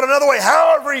finds out another way.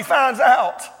 However he finds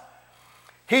out,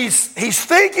 he's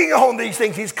thinking on these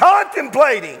things. He's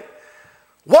contemplating.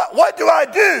 What do I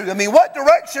do? I mean, what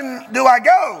direction do I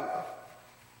go?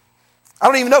 I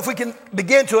don't even know if we can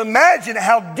begin to imagine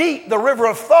how deep the river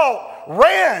of thought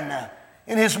ran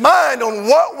in his mind on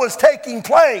what was taking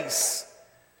place.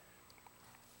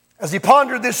 As he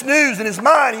pondered this news in his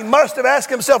mind, he must have asked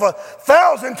himself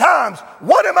 1,000 times,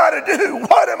 what am I to do?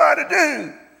 What am I to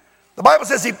do? The Bible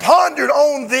says he pondered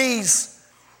on these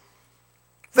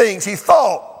things. He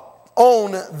thought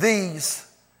on these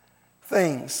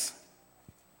things.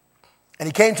 And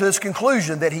he came to this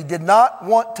conclusion that he did not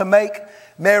want to make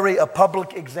Mary a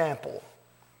public example.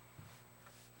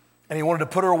 And he wanted to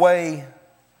put her away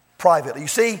privately. You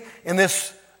see, in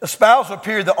this espousal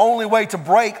period, the only way to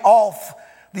break off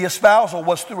the espousal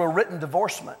was through a written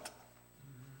divorcement.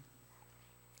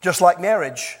 Just like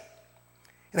marriage.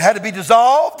 It had to be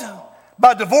dissolved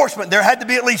by divorcement. There had to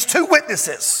be at least 2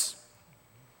 witnesses.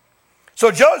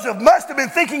 So Joseph must have been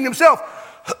thinking to himself,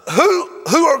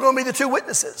 who are going to be the 2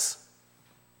 witnesses?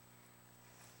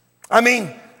 I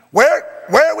mean, where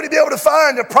would he be able to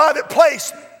find a private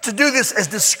place to do this as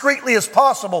discreetly as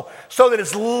possible so that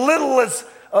as little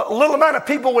amount of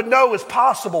people would know as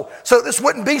possible, so that this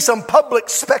wouldn't be some public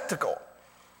spectacle?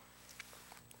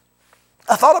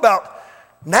 I thought about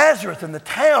Nazareth and the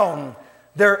town,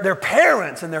 their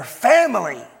parents and their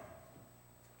family.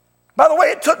 By the way,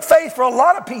 it took faith for a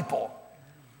lot of people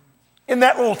in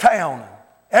that little town.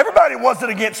 Everybody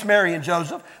wasn't against Mary and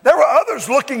Joseph. There were others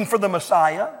looking for the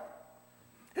Messiah.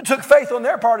 It took faith on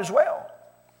their part as well.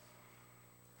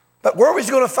 But where was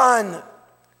he going to find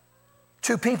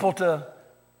 2 people to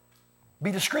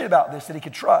be discreet about this that he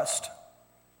could trust?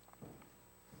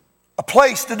 A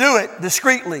place to do it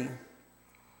discreetly.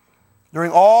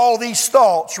 During all these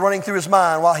thoughts running through his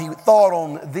mind while he thought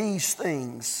on these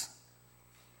things,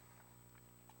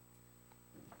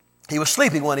 he was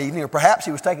sleeping one evening, or perhaps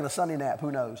he was taking a Sunday nap.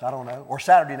 Who knows? I don't know. Or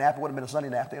Saturday nap. It wouldn't have been a Sunday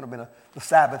nap. It would have been the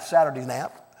Sabbath Saturday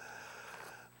nap.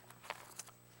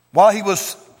 While he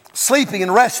was sleeping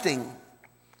and resting,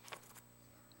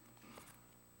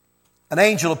 an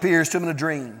angel appears to him in a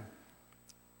dream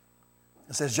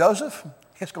and says, Joseph,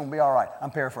 it's going to be all right.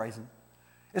 I'm paraphrasing.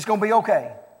 It's going to be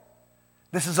okay.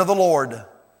 This is of the Lord.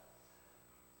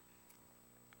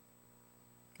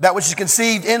 That which is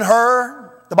conceived in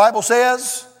her, the Bible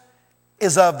says,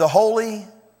 is of the Holy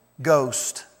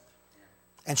Ghost.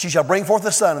 And she shall bring forth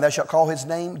a son, and thou shalt call his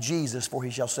name Jesus, for he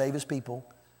shall save his people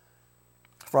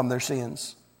from their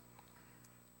sins.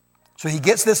 So he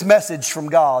gets this message from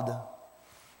God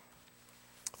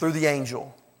through the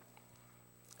angel.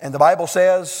 And the Bible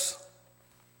says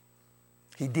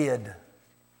he did.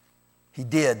 He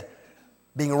did.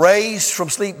 Being raised from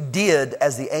sleep, did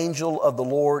as the angel of the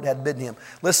Lord had bidden him.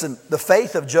 Listen, the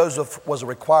faith of Joseph was a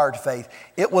required faith.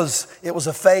 It was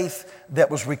a faith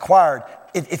that was required.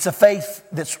 It's a faith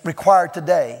that's required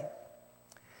today.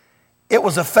 It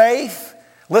was a faith,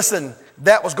 listen,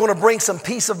 that was going to bring some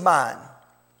peace of mind.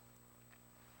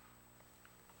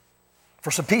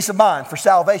 For some peace of mind, for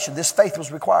salvation, this faith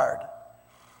was required.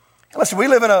 And listen, we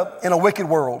live in a wicked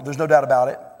world. There's no doubt about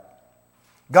it.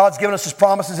 God's given us his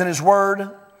promises in his word.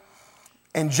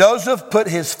 And Joseph put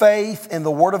his faith in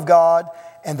the word of God,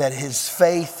 and that his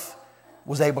faith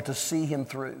was able to see him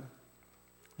through.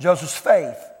 Joseph's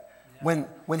faith, when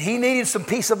he needed some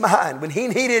peace of mind, when he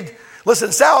needed,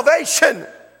 listen, salvation,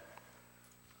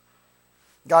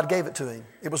 God gave it to him.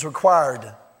 It was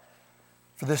required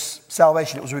for this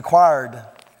salvation. It was required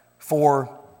for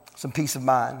some peace of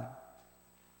mind.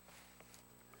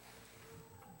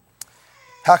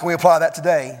 How can we apply that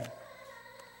today?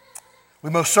 We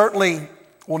most certainly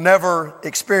will never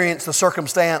experience the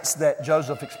circumstance that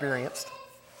Joseph experienced.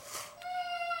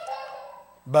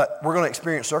 But we're going to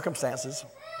experience circumstances.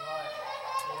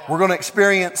 We're going to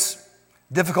experience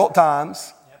difficult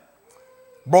times,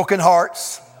 broken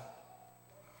hearts,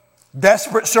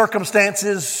 desperate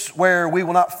circumstances where we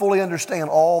will not fully understand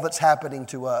all that's happening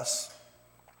to us.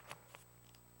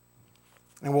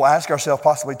 And we'll ask ourselves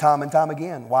possibly time and time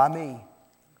again, why me?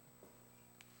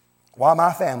 Why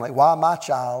my family? Why my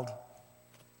child?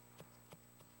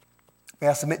 May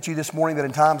I submit to you this morning that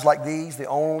in times like these, the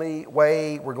only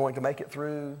way we're going to make it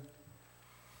through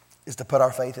is to put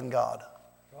our faith in God.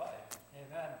 Right.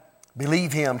 Amen.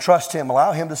 Believe him, trust him,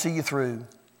 allow him to see you through.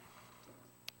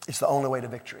 It's the only way to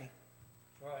victory.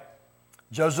 Right.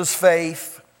 Joseph's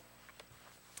faith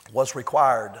was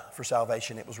required for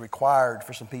salvation. It was required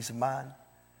for some peace of mind.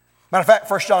 Matter of fact,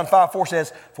 1 John 5:4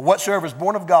 says, "For whatsoever is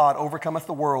born of God overcometh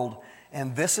the world,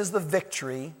 and this is the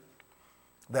victory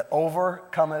that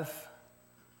overcometh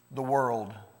the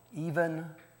world, even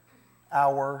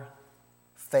our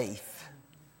faith.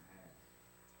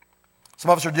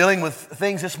 Some of us are dealing with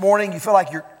things this morning you feel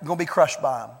like you're going to be crushed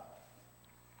by them.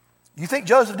 You think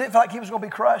Joseph didn't feel like he was going to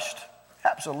be crushed?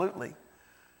 Absolutely.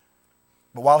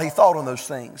 But while he thought on those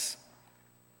things,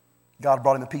 God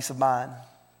brought him a peace of mind.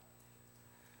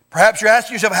 Perhaps you're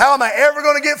asking yourself, how am I ever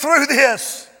going to get through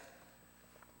this?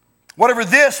 Whatever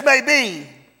this may be.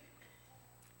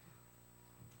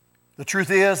 The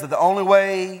truth is that the only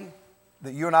way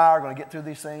that you and I are going to get through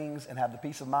these things and have the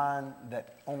peace of mind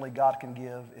that only God can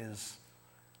give is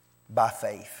by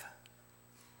faith.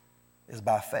 Is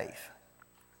by faith.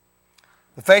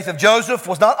 The faith of Joseph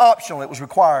was not optional, it was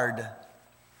required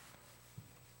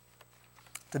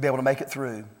to be able to make it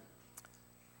through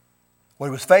what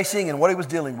he was facing and what he was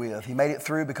dealing with. He made it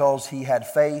through because he had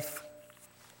faith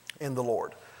in the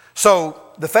Lord. So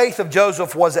the faith of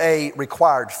Joseph was a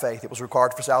required faith. It was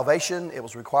required for salvation. It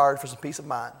was required for some peace of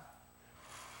mind.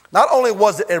 Not only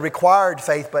was it a required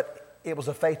faith, but it was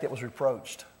a faith that was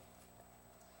reproached.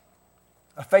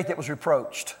 A faith that was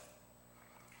reproached.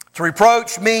 To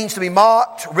reproach means to be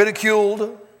mocked,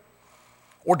 ridiculed,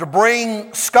 or to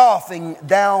bring scoffing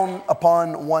down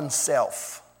upon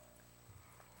oneself.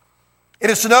 It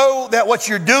is to know that what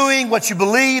you're doing, what you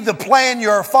believe, the plan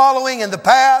you're following, and the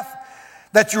path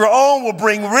that you're on will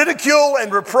bring ridicule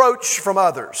and reproach from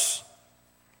others.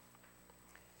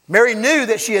 Mary knew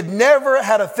that she had never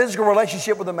had a physical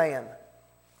relationship with a man.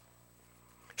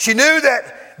 She knew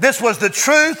that this was the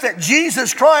truth, that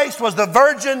Jesus Christ was the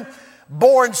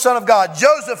virgin-born Son of God.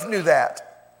 Joseph knew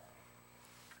that.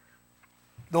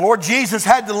 The Lord Jesus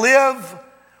had to live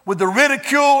with the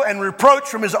ridicule and reproach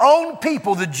from his own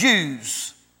people, the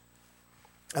Jews.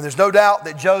 And there's no doubt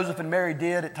that Joseph and Mary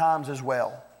did at times as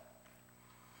well.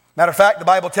 Matter of fact, the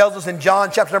Bible tells us in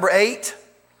John chapter number 8,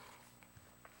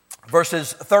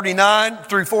 verses 39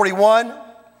 through 41,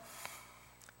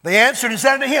 they answered and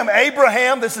said unto him,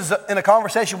 Abraham, this is in a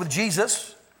conversation with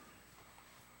Jesus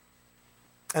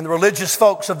and the religious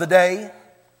folks of the day.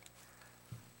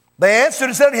 They answered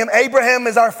and said unto him, Abraham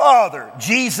is our father.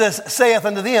 Jesus saith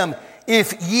unto them,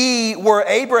 if ye were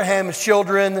Abraham's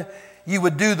children, ye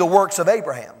would do the works of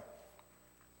Abraham.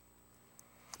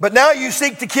 But now you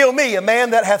seek to kill me, a man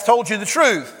that hath told you the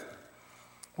truth,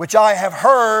 which I have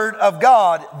heard of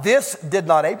God. This did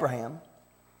not Abraham.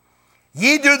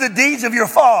 Ye do the deeds of your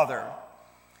father.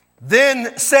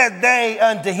 Then said they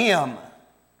unto him,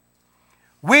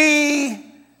 we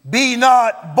be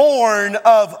not born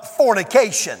of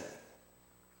fornication.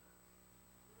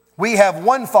 We have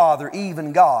one Father,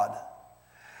 even God.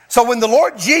 So when the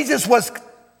Lord Jesus was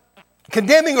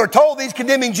condemning or told these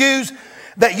condemning Jews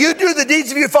that you do the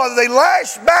deeds of your father, they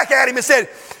lashed back at him and said,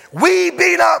 we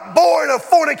be not born of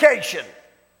fornication.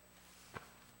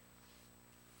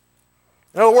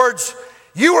 In other words,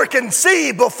 you were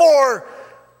conceived before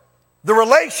the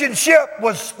relationship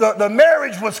was, the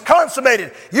marriage was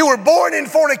consummated. You were born in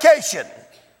fornication.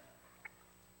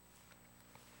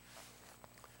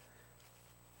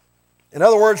 In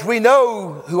other words, we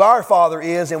know who our father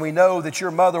is, and we know that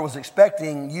your mother was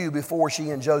expecting you before she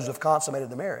and Joseph consummated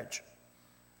the marriage.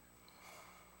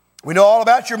 We know all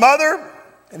about your mother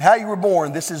and how you were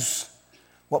born. This is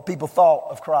what people thought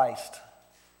of Christ.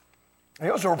 And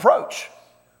it was a reproach.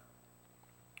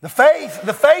 The faith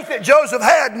that Joseph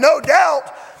had, no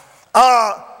doubt,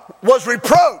 was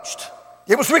reproached.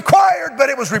 It was required, but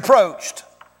it was reproached.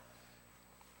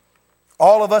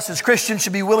 All of us as Christians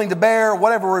should be willing to bear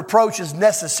whatever reproach is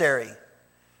necessary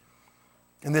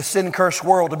in this sin-cursed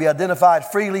world to be identified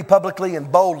freely, publicly,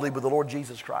 and boldly with the Lord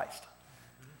Jesus Christ.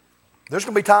 There's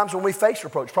going to be times when we face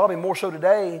reproach, probably more so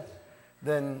today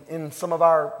than in some of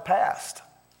our past.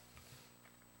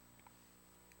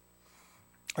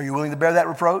 Are you willing to bear that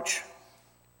reproach?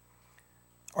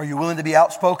 Are you willing to be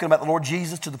outspoken about the Lord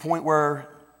Jesus to the point where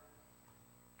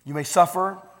you may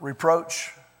suffer reproach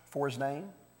for his name?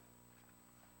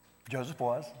 Joseph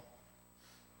was.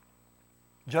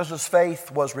 Joseph's faith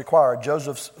was required.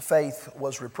 Joseph's faith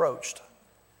was reproached.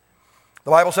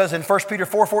 The Bible says in 1 Peter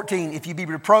 4:14, if ye be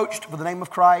reproached for the name of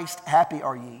Christ, happy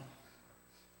are ye.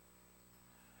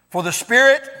 For the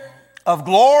Spirit of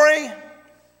glory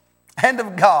and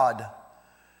of God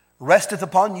resteth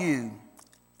upon you.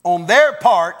 On their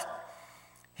part,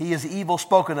 he is evil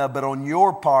spoken of, but on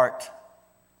your part,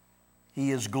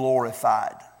 he is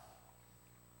glorified.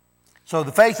 So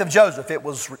the faith of Joseph, it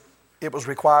was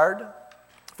required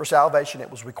for salvation. It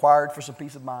was required for some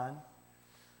peace of mind.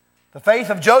 The faith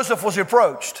of Joseph was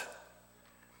reproached.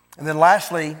 And then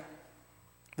lastly,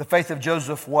 the faith of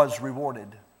Joseph was rewarded.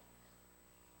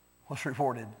 Was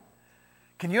rewarded.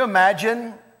 Can you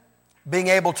imagine being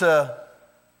able to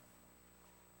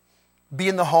be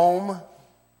in the home,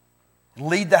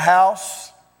 lead the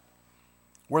house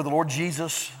where the Lord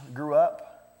Jesus grew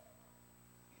up?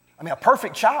 I mean, a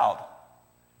perfect child.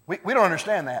 We don't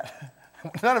understand that.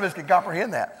 None of us can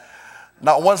comprehend that.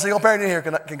 Not one single parent in here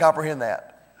can comprehend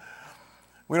that.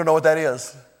 We don't know what that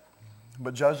is.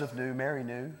 But Joseph knew, Mary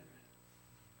knew.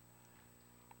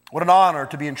 What an honor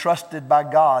to be entrusted by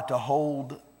God to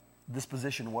hold this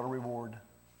position. What a reward.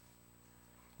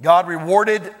 God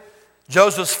rewarded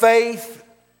Joseph's faith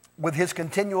with his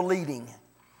continual leading.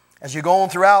 As you go on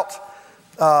throughout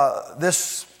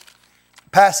this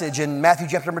passage in Matthew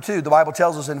chapter number 2, the Bible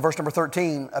tells us in verse number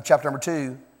 13 of chapter number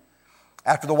 2,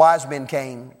 after the wise men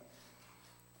came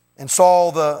and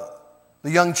saw the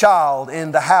young child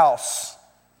in the house,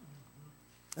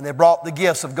 and they brought the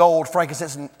gifts of gold,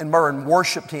 frankincense, and myrrh and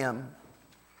worshiped him.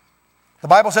 The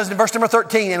Bible says in verse number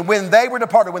 13, and when they were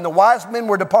departed, when the wise men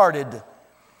were departed,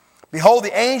 behold,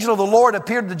 the angel of the Lord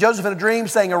appeared to Joseph in a dream,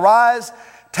 saying, arise,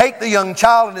 take the young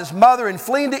child and his mother, and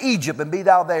flee into Egypt, and be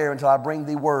thou there until I bring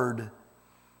thee word.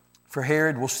 For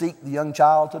Herod will seek the young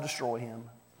child to destroy him.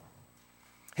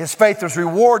 His faith was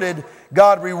rewarded.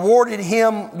 God rewarded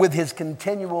him with his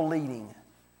continual leading.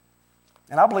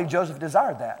 And I believe Joseph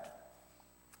desired that.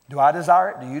 Do I desire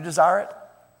it? Do you desire it?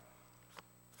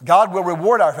 God will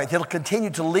reward our faith. He'll continue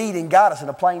to lead and guide us in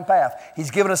a plain path. He's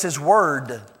given us his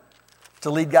word to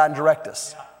lead, guide, and direct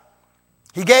us.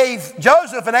 He gave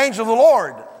Joseph an angel of the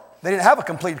Lord. They didn't have a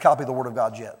complete copy of the word of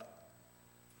God yet.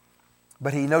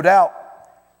 But he no doubt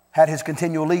had his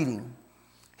continual leading.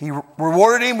 He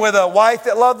rewarded him with a wife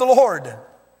that loved the Lord.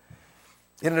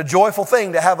 Isn't it a joyful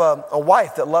thing to have a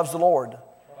wife that loves the Lord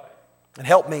and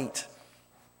help meet?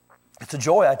 It's a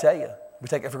joy, I tell you. We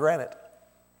take it for granted.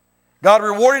 God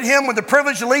rewarded him with the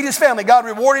privilege to lead his family. God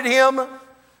rewarded him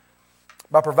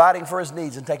by providing for his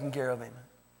needs and taking care of him.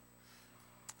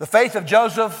 The faith of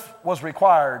Joseph was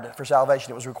required for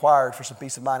salvation. It was required for some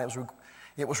peace of mind.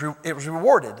 It was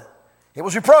rewarded. It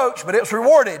was reproached, but it was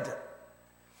rewarded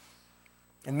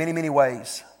in many, many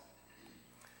ways.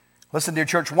 Listen, dear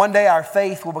church, one day our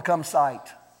faith will become sight.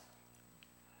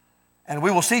 And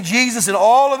we will see Jesus in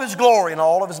all of his glory and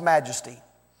all of his majesty.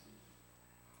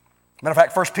 Matter of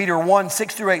fact, 1 Peter 1,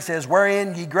 6-8 says,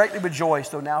 wherein ye greatly rejoice,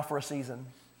 though now for a season.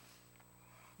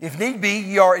 If need be,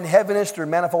 ye are in heaviness through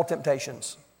manifold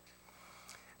temptations,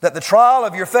 that the trial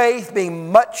of your faith,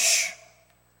 being much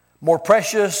more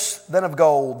precious than of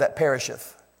gold that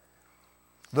perisheth,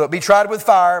 though it be tried with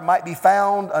fire, might be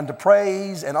found unto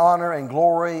praise and honor and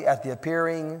glory at the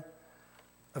appearing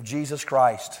of Jesus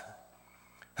Christ,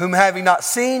 whom having not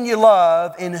seen ye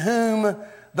love, in whom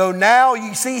though now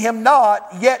ye see him not,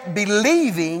 yet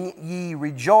believing ye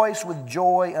rejoice with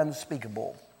joy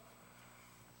unspeakable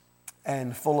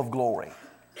and full of glory.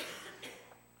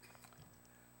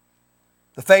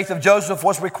 The faith of Joseph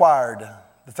was required.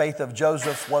 The faith of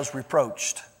Joseph was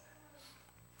reproached.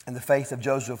 And the faith of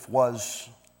Joseph was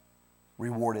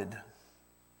rewarded.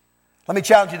 Let me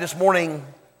challenge you this morning.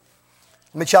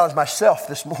 Let me challenge myself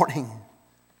this morning.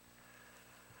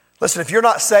 Listen, if you're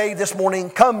not saved this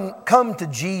morning, come to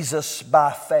Jesus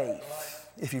by faith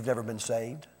if you've never been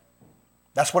saved.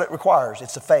 That's what it requires.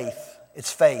 It's a faith.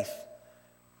 It's faith.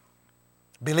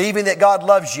 Believing that God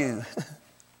loves you.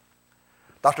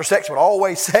 Dr. Sex would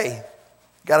always say,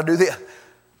 got to do this.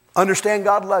 Understand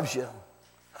God loves you.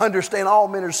 Understand all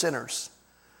men are sinners.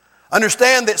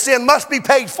 Understand that sin must be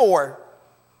paid for.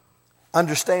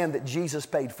 Understand that Jesus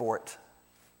paid for it.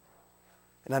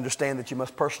 And understand that you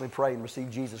must personally pray and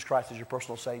receive Jesus Christ as your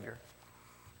personal Savior.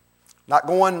 Not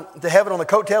going to heaven on the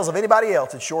coattails of anybody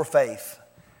else. It's your faith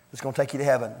that's going to take you to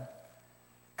heaven.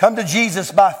 Come to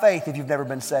Jesus by faith if you've never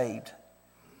been saved.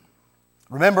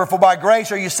 Remember, for by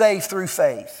grace are you saved through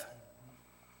faith.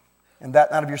 And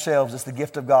that not of yourselves, it's the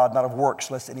gift of God, not of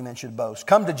works, lest any man should boast.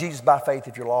 Come to Jesus by faith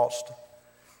if you're lost.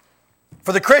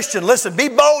 For the Christian, listen, be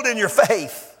bold in your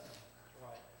faith.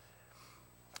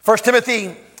 1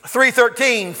 Timothy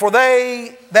 3:13, for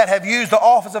they that have used the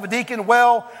office of a deacon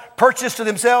well purchase to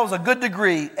themselves a good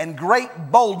degree and great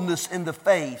boldness in the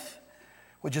faith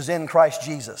which is in Christ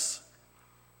Jesus.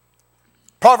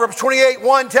 Proverbs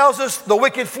 28:1 tells us, the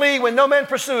wicked flee when no man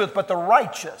pursueth, but the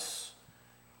righteous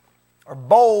are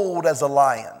bold as a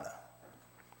lion.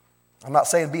 I'm not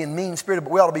saying being mean-spirited,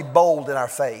 but we ought to be bold in our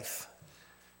faith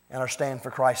and our stand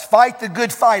for Christ. Fight the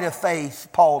good fight of faith,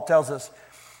 Paul tells us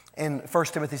in 1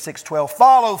 Timothy 6:12.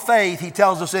 Follow faith, he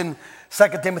tells us in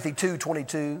 2 Timothy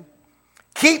 2:22.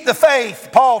 Keep the faith,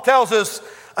 Paul tells us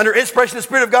under inspiration of the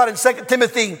Spirit of God in 2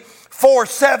 Timothy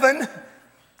 4:7.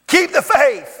 Keep the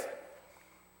faith.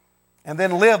 And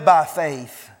then live by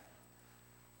faith.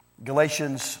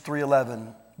 Galatians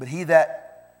 3:11.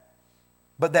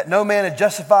 But that no man is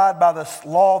justified by the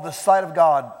law of the sight of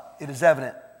God, it is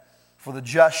evident, for the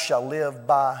just shall live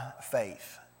by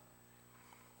faith.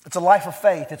 It's a life of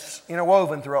faith. It's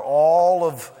interwoven throughout all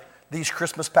of these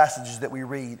Christmas passages that we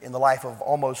read in the life of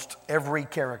almost every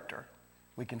character.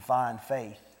 We can find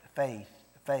faith, faith,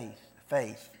 faith,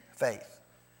 faith, faith.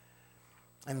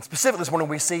 And specifically this morning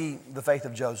we see the faith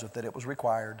of Joseph, that it was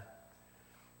required,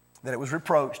 that it was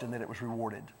reproached, and that it was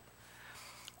rewarded.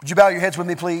 Would you bow your heads with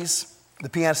me, please? The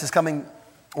pianist is coming.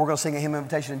 We're going to sing a hymn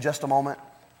invitation in just a moment.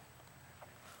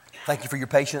 Thank you for your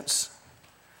patience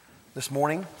this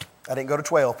morning. I didn't go to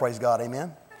 12, praise God,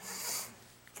 amen.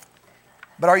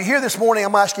 But are you here this morning?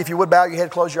 I'm going to ask you if you would bow your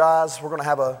head, close your eyes. We're going to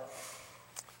have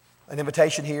an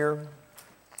invitation here.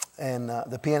 And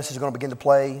the pianist is going to begin to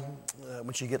play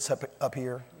when she gets up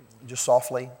here, just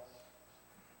softly.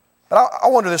 But I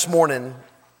wonder this morning,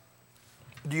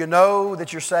 do you know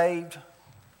that you're saved?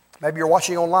 Maybe you're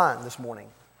watching online this morning,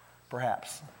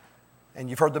 perhaps, and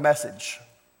you've heard the message.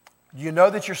 Do you know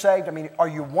that you're saved? I mean, are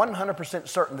you 100%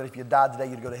 certain that if you died today,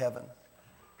 you'd go to heaven?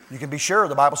 You can be sure.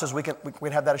 The Bible says we can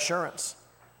have that assurance.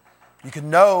 You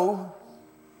can know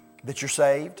that you're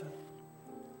saved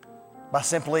by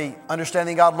simply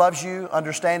understanding God loves you,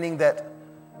 understanding that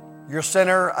you're a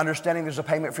sinner, understanding there's a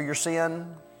payment for your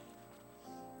sin,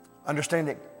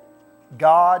 understanding that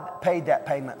God paid that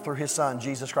payment through His Son,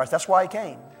 Jesus Christ. That's why He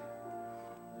came.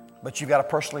 But you've got to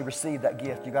personally receive that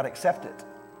gift. You've got to accept it.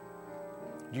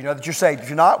 Do you know that you're saved? If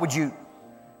you're not, would you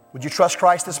trust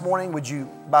Christ this morning? Would you,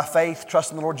 by faith,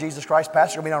 trust in the Lord Jesus Christ?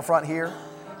 Pastor will be down front here.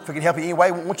 If we can help you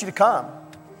anyway, we want you to come.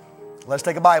 Let's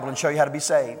take a Bible and show you how to be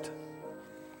saved.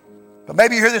 But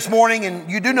maybe you're here this morning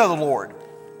and you do know the Lord.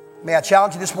 May I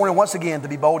challenge you this morning once again to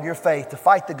be bold in your faith, to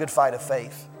fight the good fight of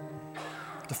faith,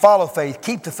 to follow faith,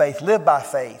 keep the faith, live by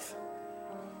faith.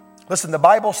 Listen, the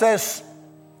Bible says,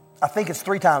 I think it's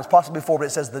 3 times, possibly 4, but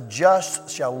it says, the just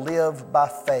shall live by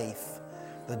faith.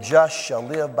 The just shall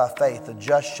live by faith. The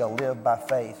just shall live by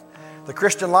faith. The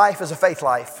Christian life is a faith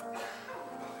life.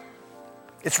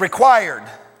 It's required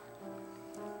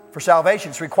for salvation.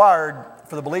 It's required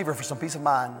for the believer for some peace of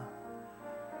mind.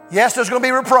 Yes, there's going to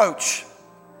be reproach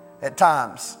at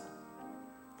times,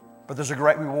 but there's a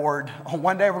great reward.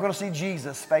 One day we're going to see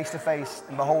Jesus face to face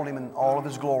and behold Him in all of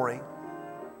His glory.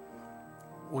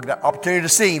 We'll get an opportunity to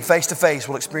see Him face to face.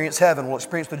 We'll experience heaven. We'll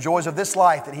experience the joys of this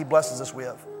life that He blesses us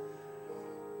with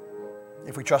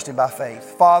if we trust Him by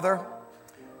faith. Father,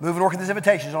 move and work in these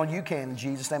invitations on You can. In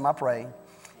Jesus' name I pray.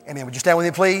 Amen. Would you stand with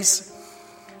me, please?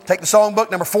 Take the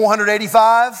songbook, number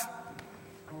 485.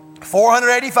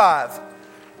 485.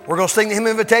 We're going to sing the hymn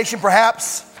invitation.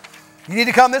 Perhaps you need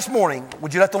to come this morning.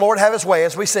 Would you let the Lord have His way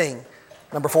as we sing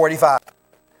number 485?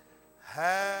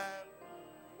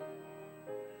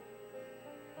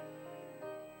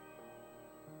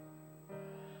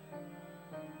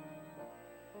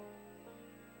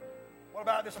 What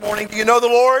about this morning? Do you know the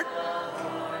Lord?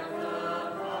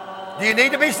 Do you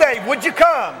need to be saved? Would you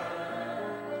come?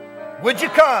 Would you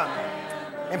come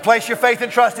and place your faith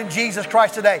and trust in Jesus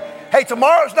Christ today? Hey,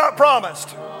 tomorrow's not promised.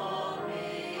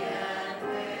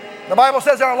 The Bible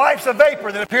says our life's a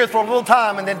vapor that appears for a little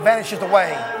time and then vanishes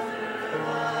away.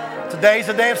 Today's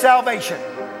the day of salvation.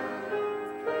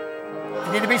 If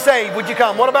you need to be saved, would you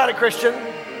come? What about it, Christian?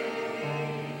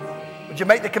 Would you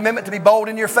make the commitment to be bold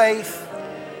in your faith?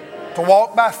 To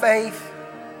walk by faith?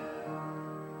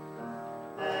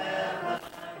 To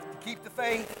keep the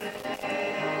faith?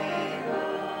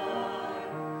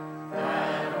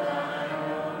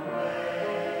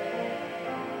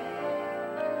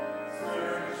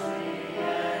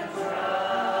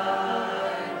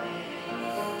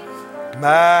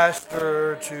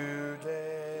 Master, today,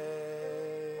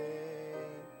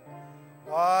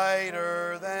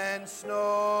 whiter than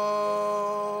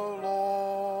snow,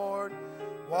 Lord,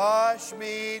 wash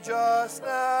me just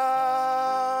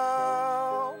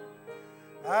now,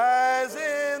 as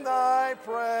in Thy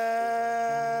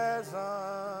presence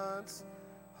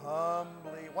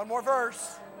humbly. One more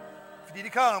verse. If you need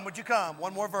to come, would you come?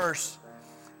 One more verse.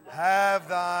 Have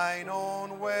Thine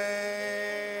own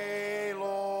way,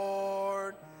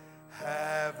 Lord.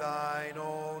 Have Thine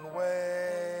own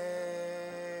way.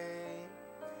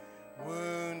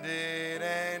 Wounded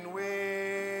and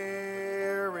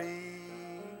weary,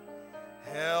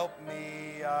 help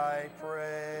me, I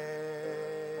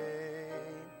pray.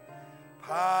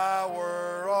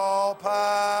 Power, all power,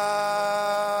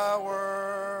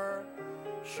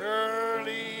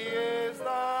 surely is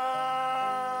Thine.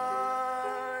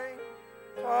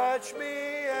 Touch me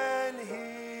and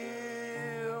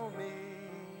heal me.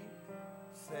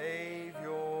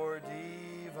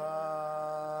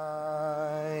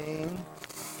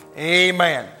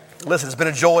 Amen. Listen, it's been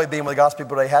a joy being with God's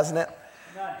people today, hasn't it?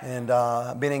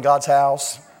 And being in God's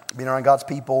house, being around God's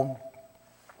people.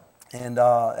 And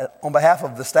on behalf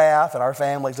of the staff and our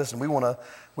families, listen, we want to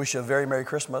wish you a very Merry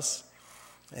Christmas.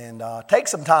 And take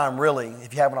some time, really,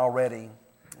 if you haven't already,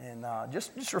 and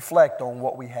just reflect on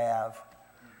what we have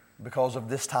because of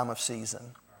this time of season.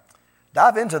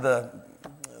 Dive into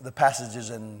the passages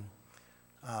and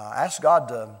ask God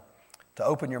to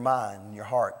open your mind and your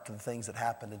heart to the things that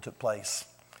happened and took place.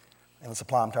 And let's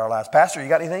apply them to our lives. Pastor, you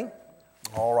got anything?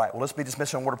 All right. Well, let's be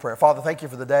dismissed in a word of prayer. Father, thank you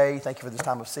for the day. Thank you for this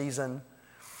time of season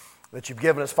that you've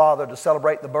given us, Father, to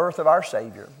celebrate the birth of our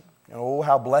Savior. And oh,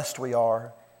 how blessed we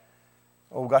are.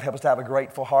 Oh, God, help us to have a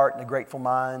grateful heart and a grateful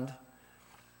mind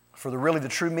for the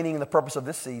true meaning and the purpose of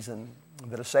this season,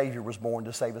 that a Savior was born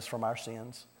to save us from our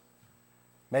sins.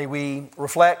 May we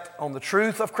reflect on the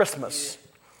truth of Christmas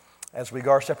as we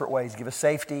go our separate ways. Give us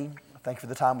safety. Thank you for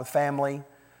the time with family.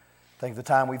 Thank you for the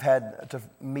time we've had to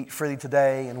meet freely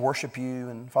today and worship you.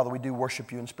 And Father, we do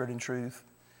worship you in spirit and truth.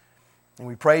 And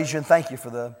we praise you and thank you for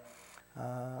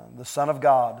the Son of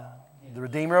God, the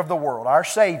Redeemer of the world, our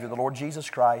Savior, the Lord Jesus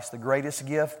Christ, the greatest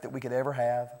gift that we could ever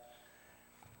have.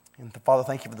 And Father,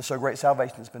 thank you for the so great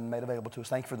salvation that's been made available to us.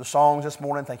 Thank you for the songs this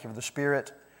morning. Thank you for the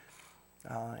Spirit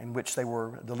in which they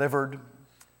were delivered.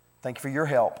 Thank you for your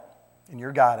help and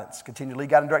your guidance. Continue to lead,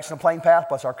 guide, and direct us in a plain path.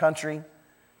 Bless our country.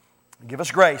 Give us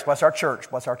grace. Bless our church.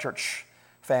 Bless our church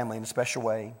family in a special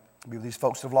way. Be with these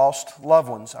folks who have lost loved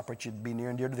ones. I pray you'd be near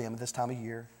and dear to them at this time of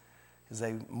year as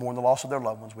they mourn the loss of their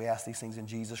loved ones. We ask these things in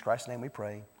Jesus Christ's name we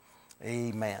pray.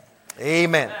 Amen.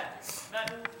 Amen.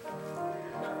 Amen.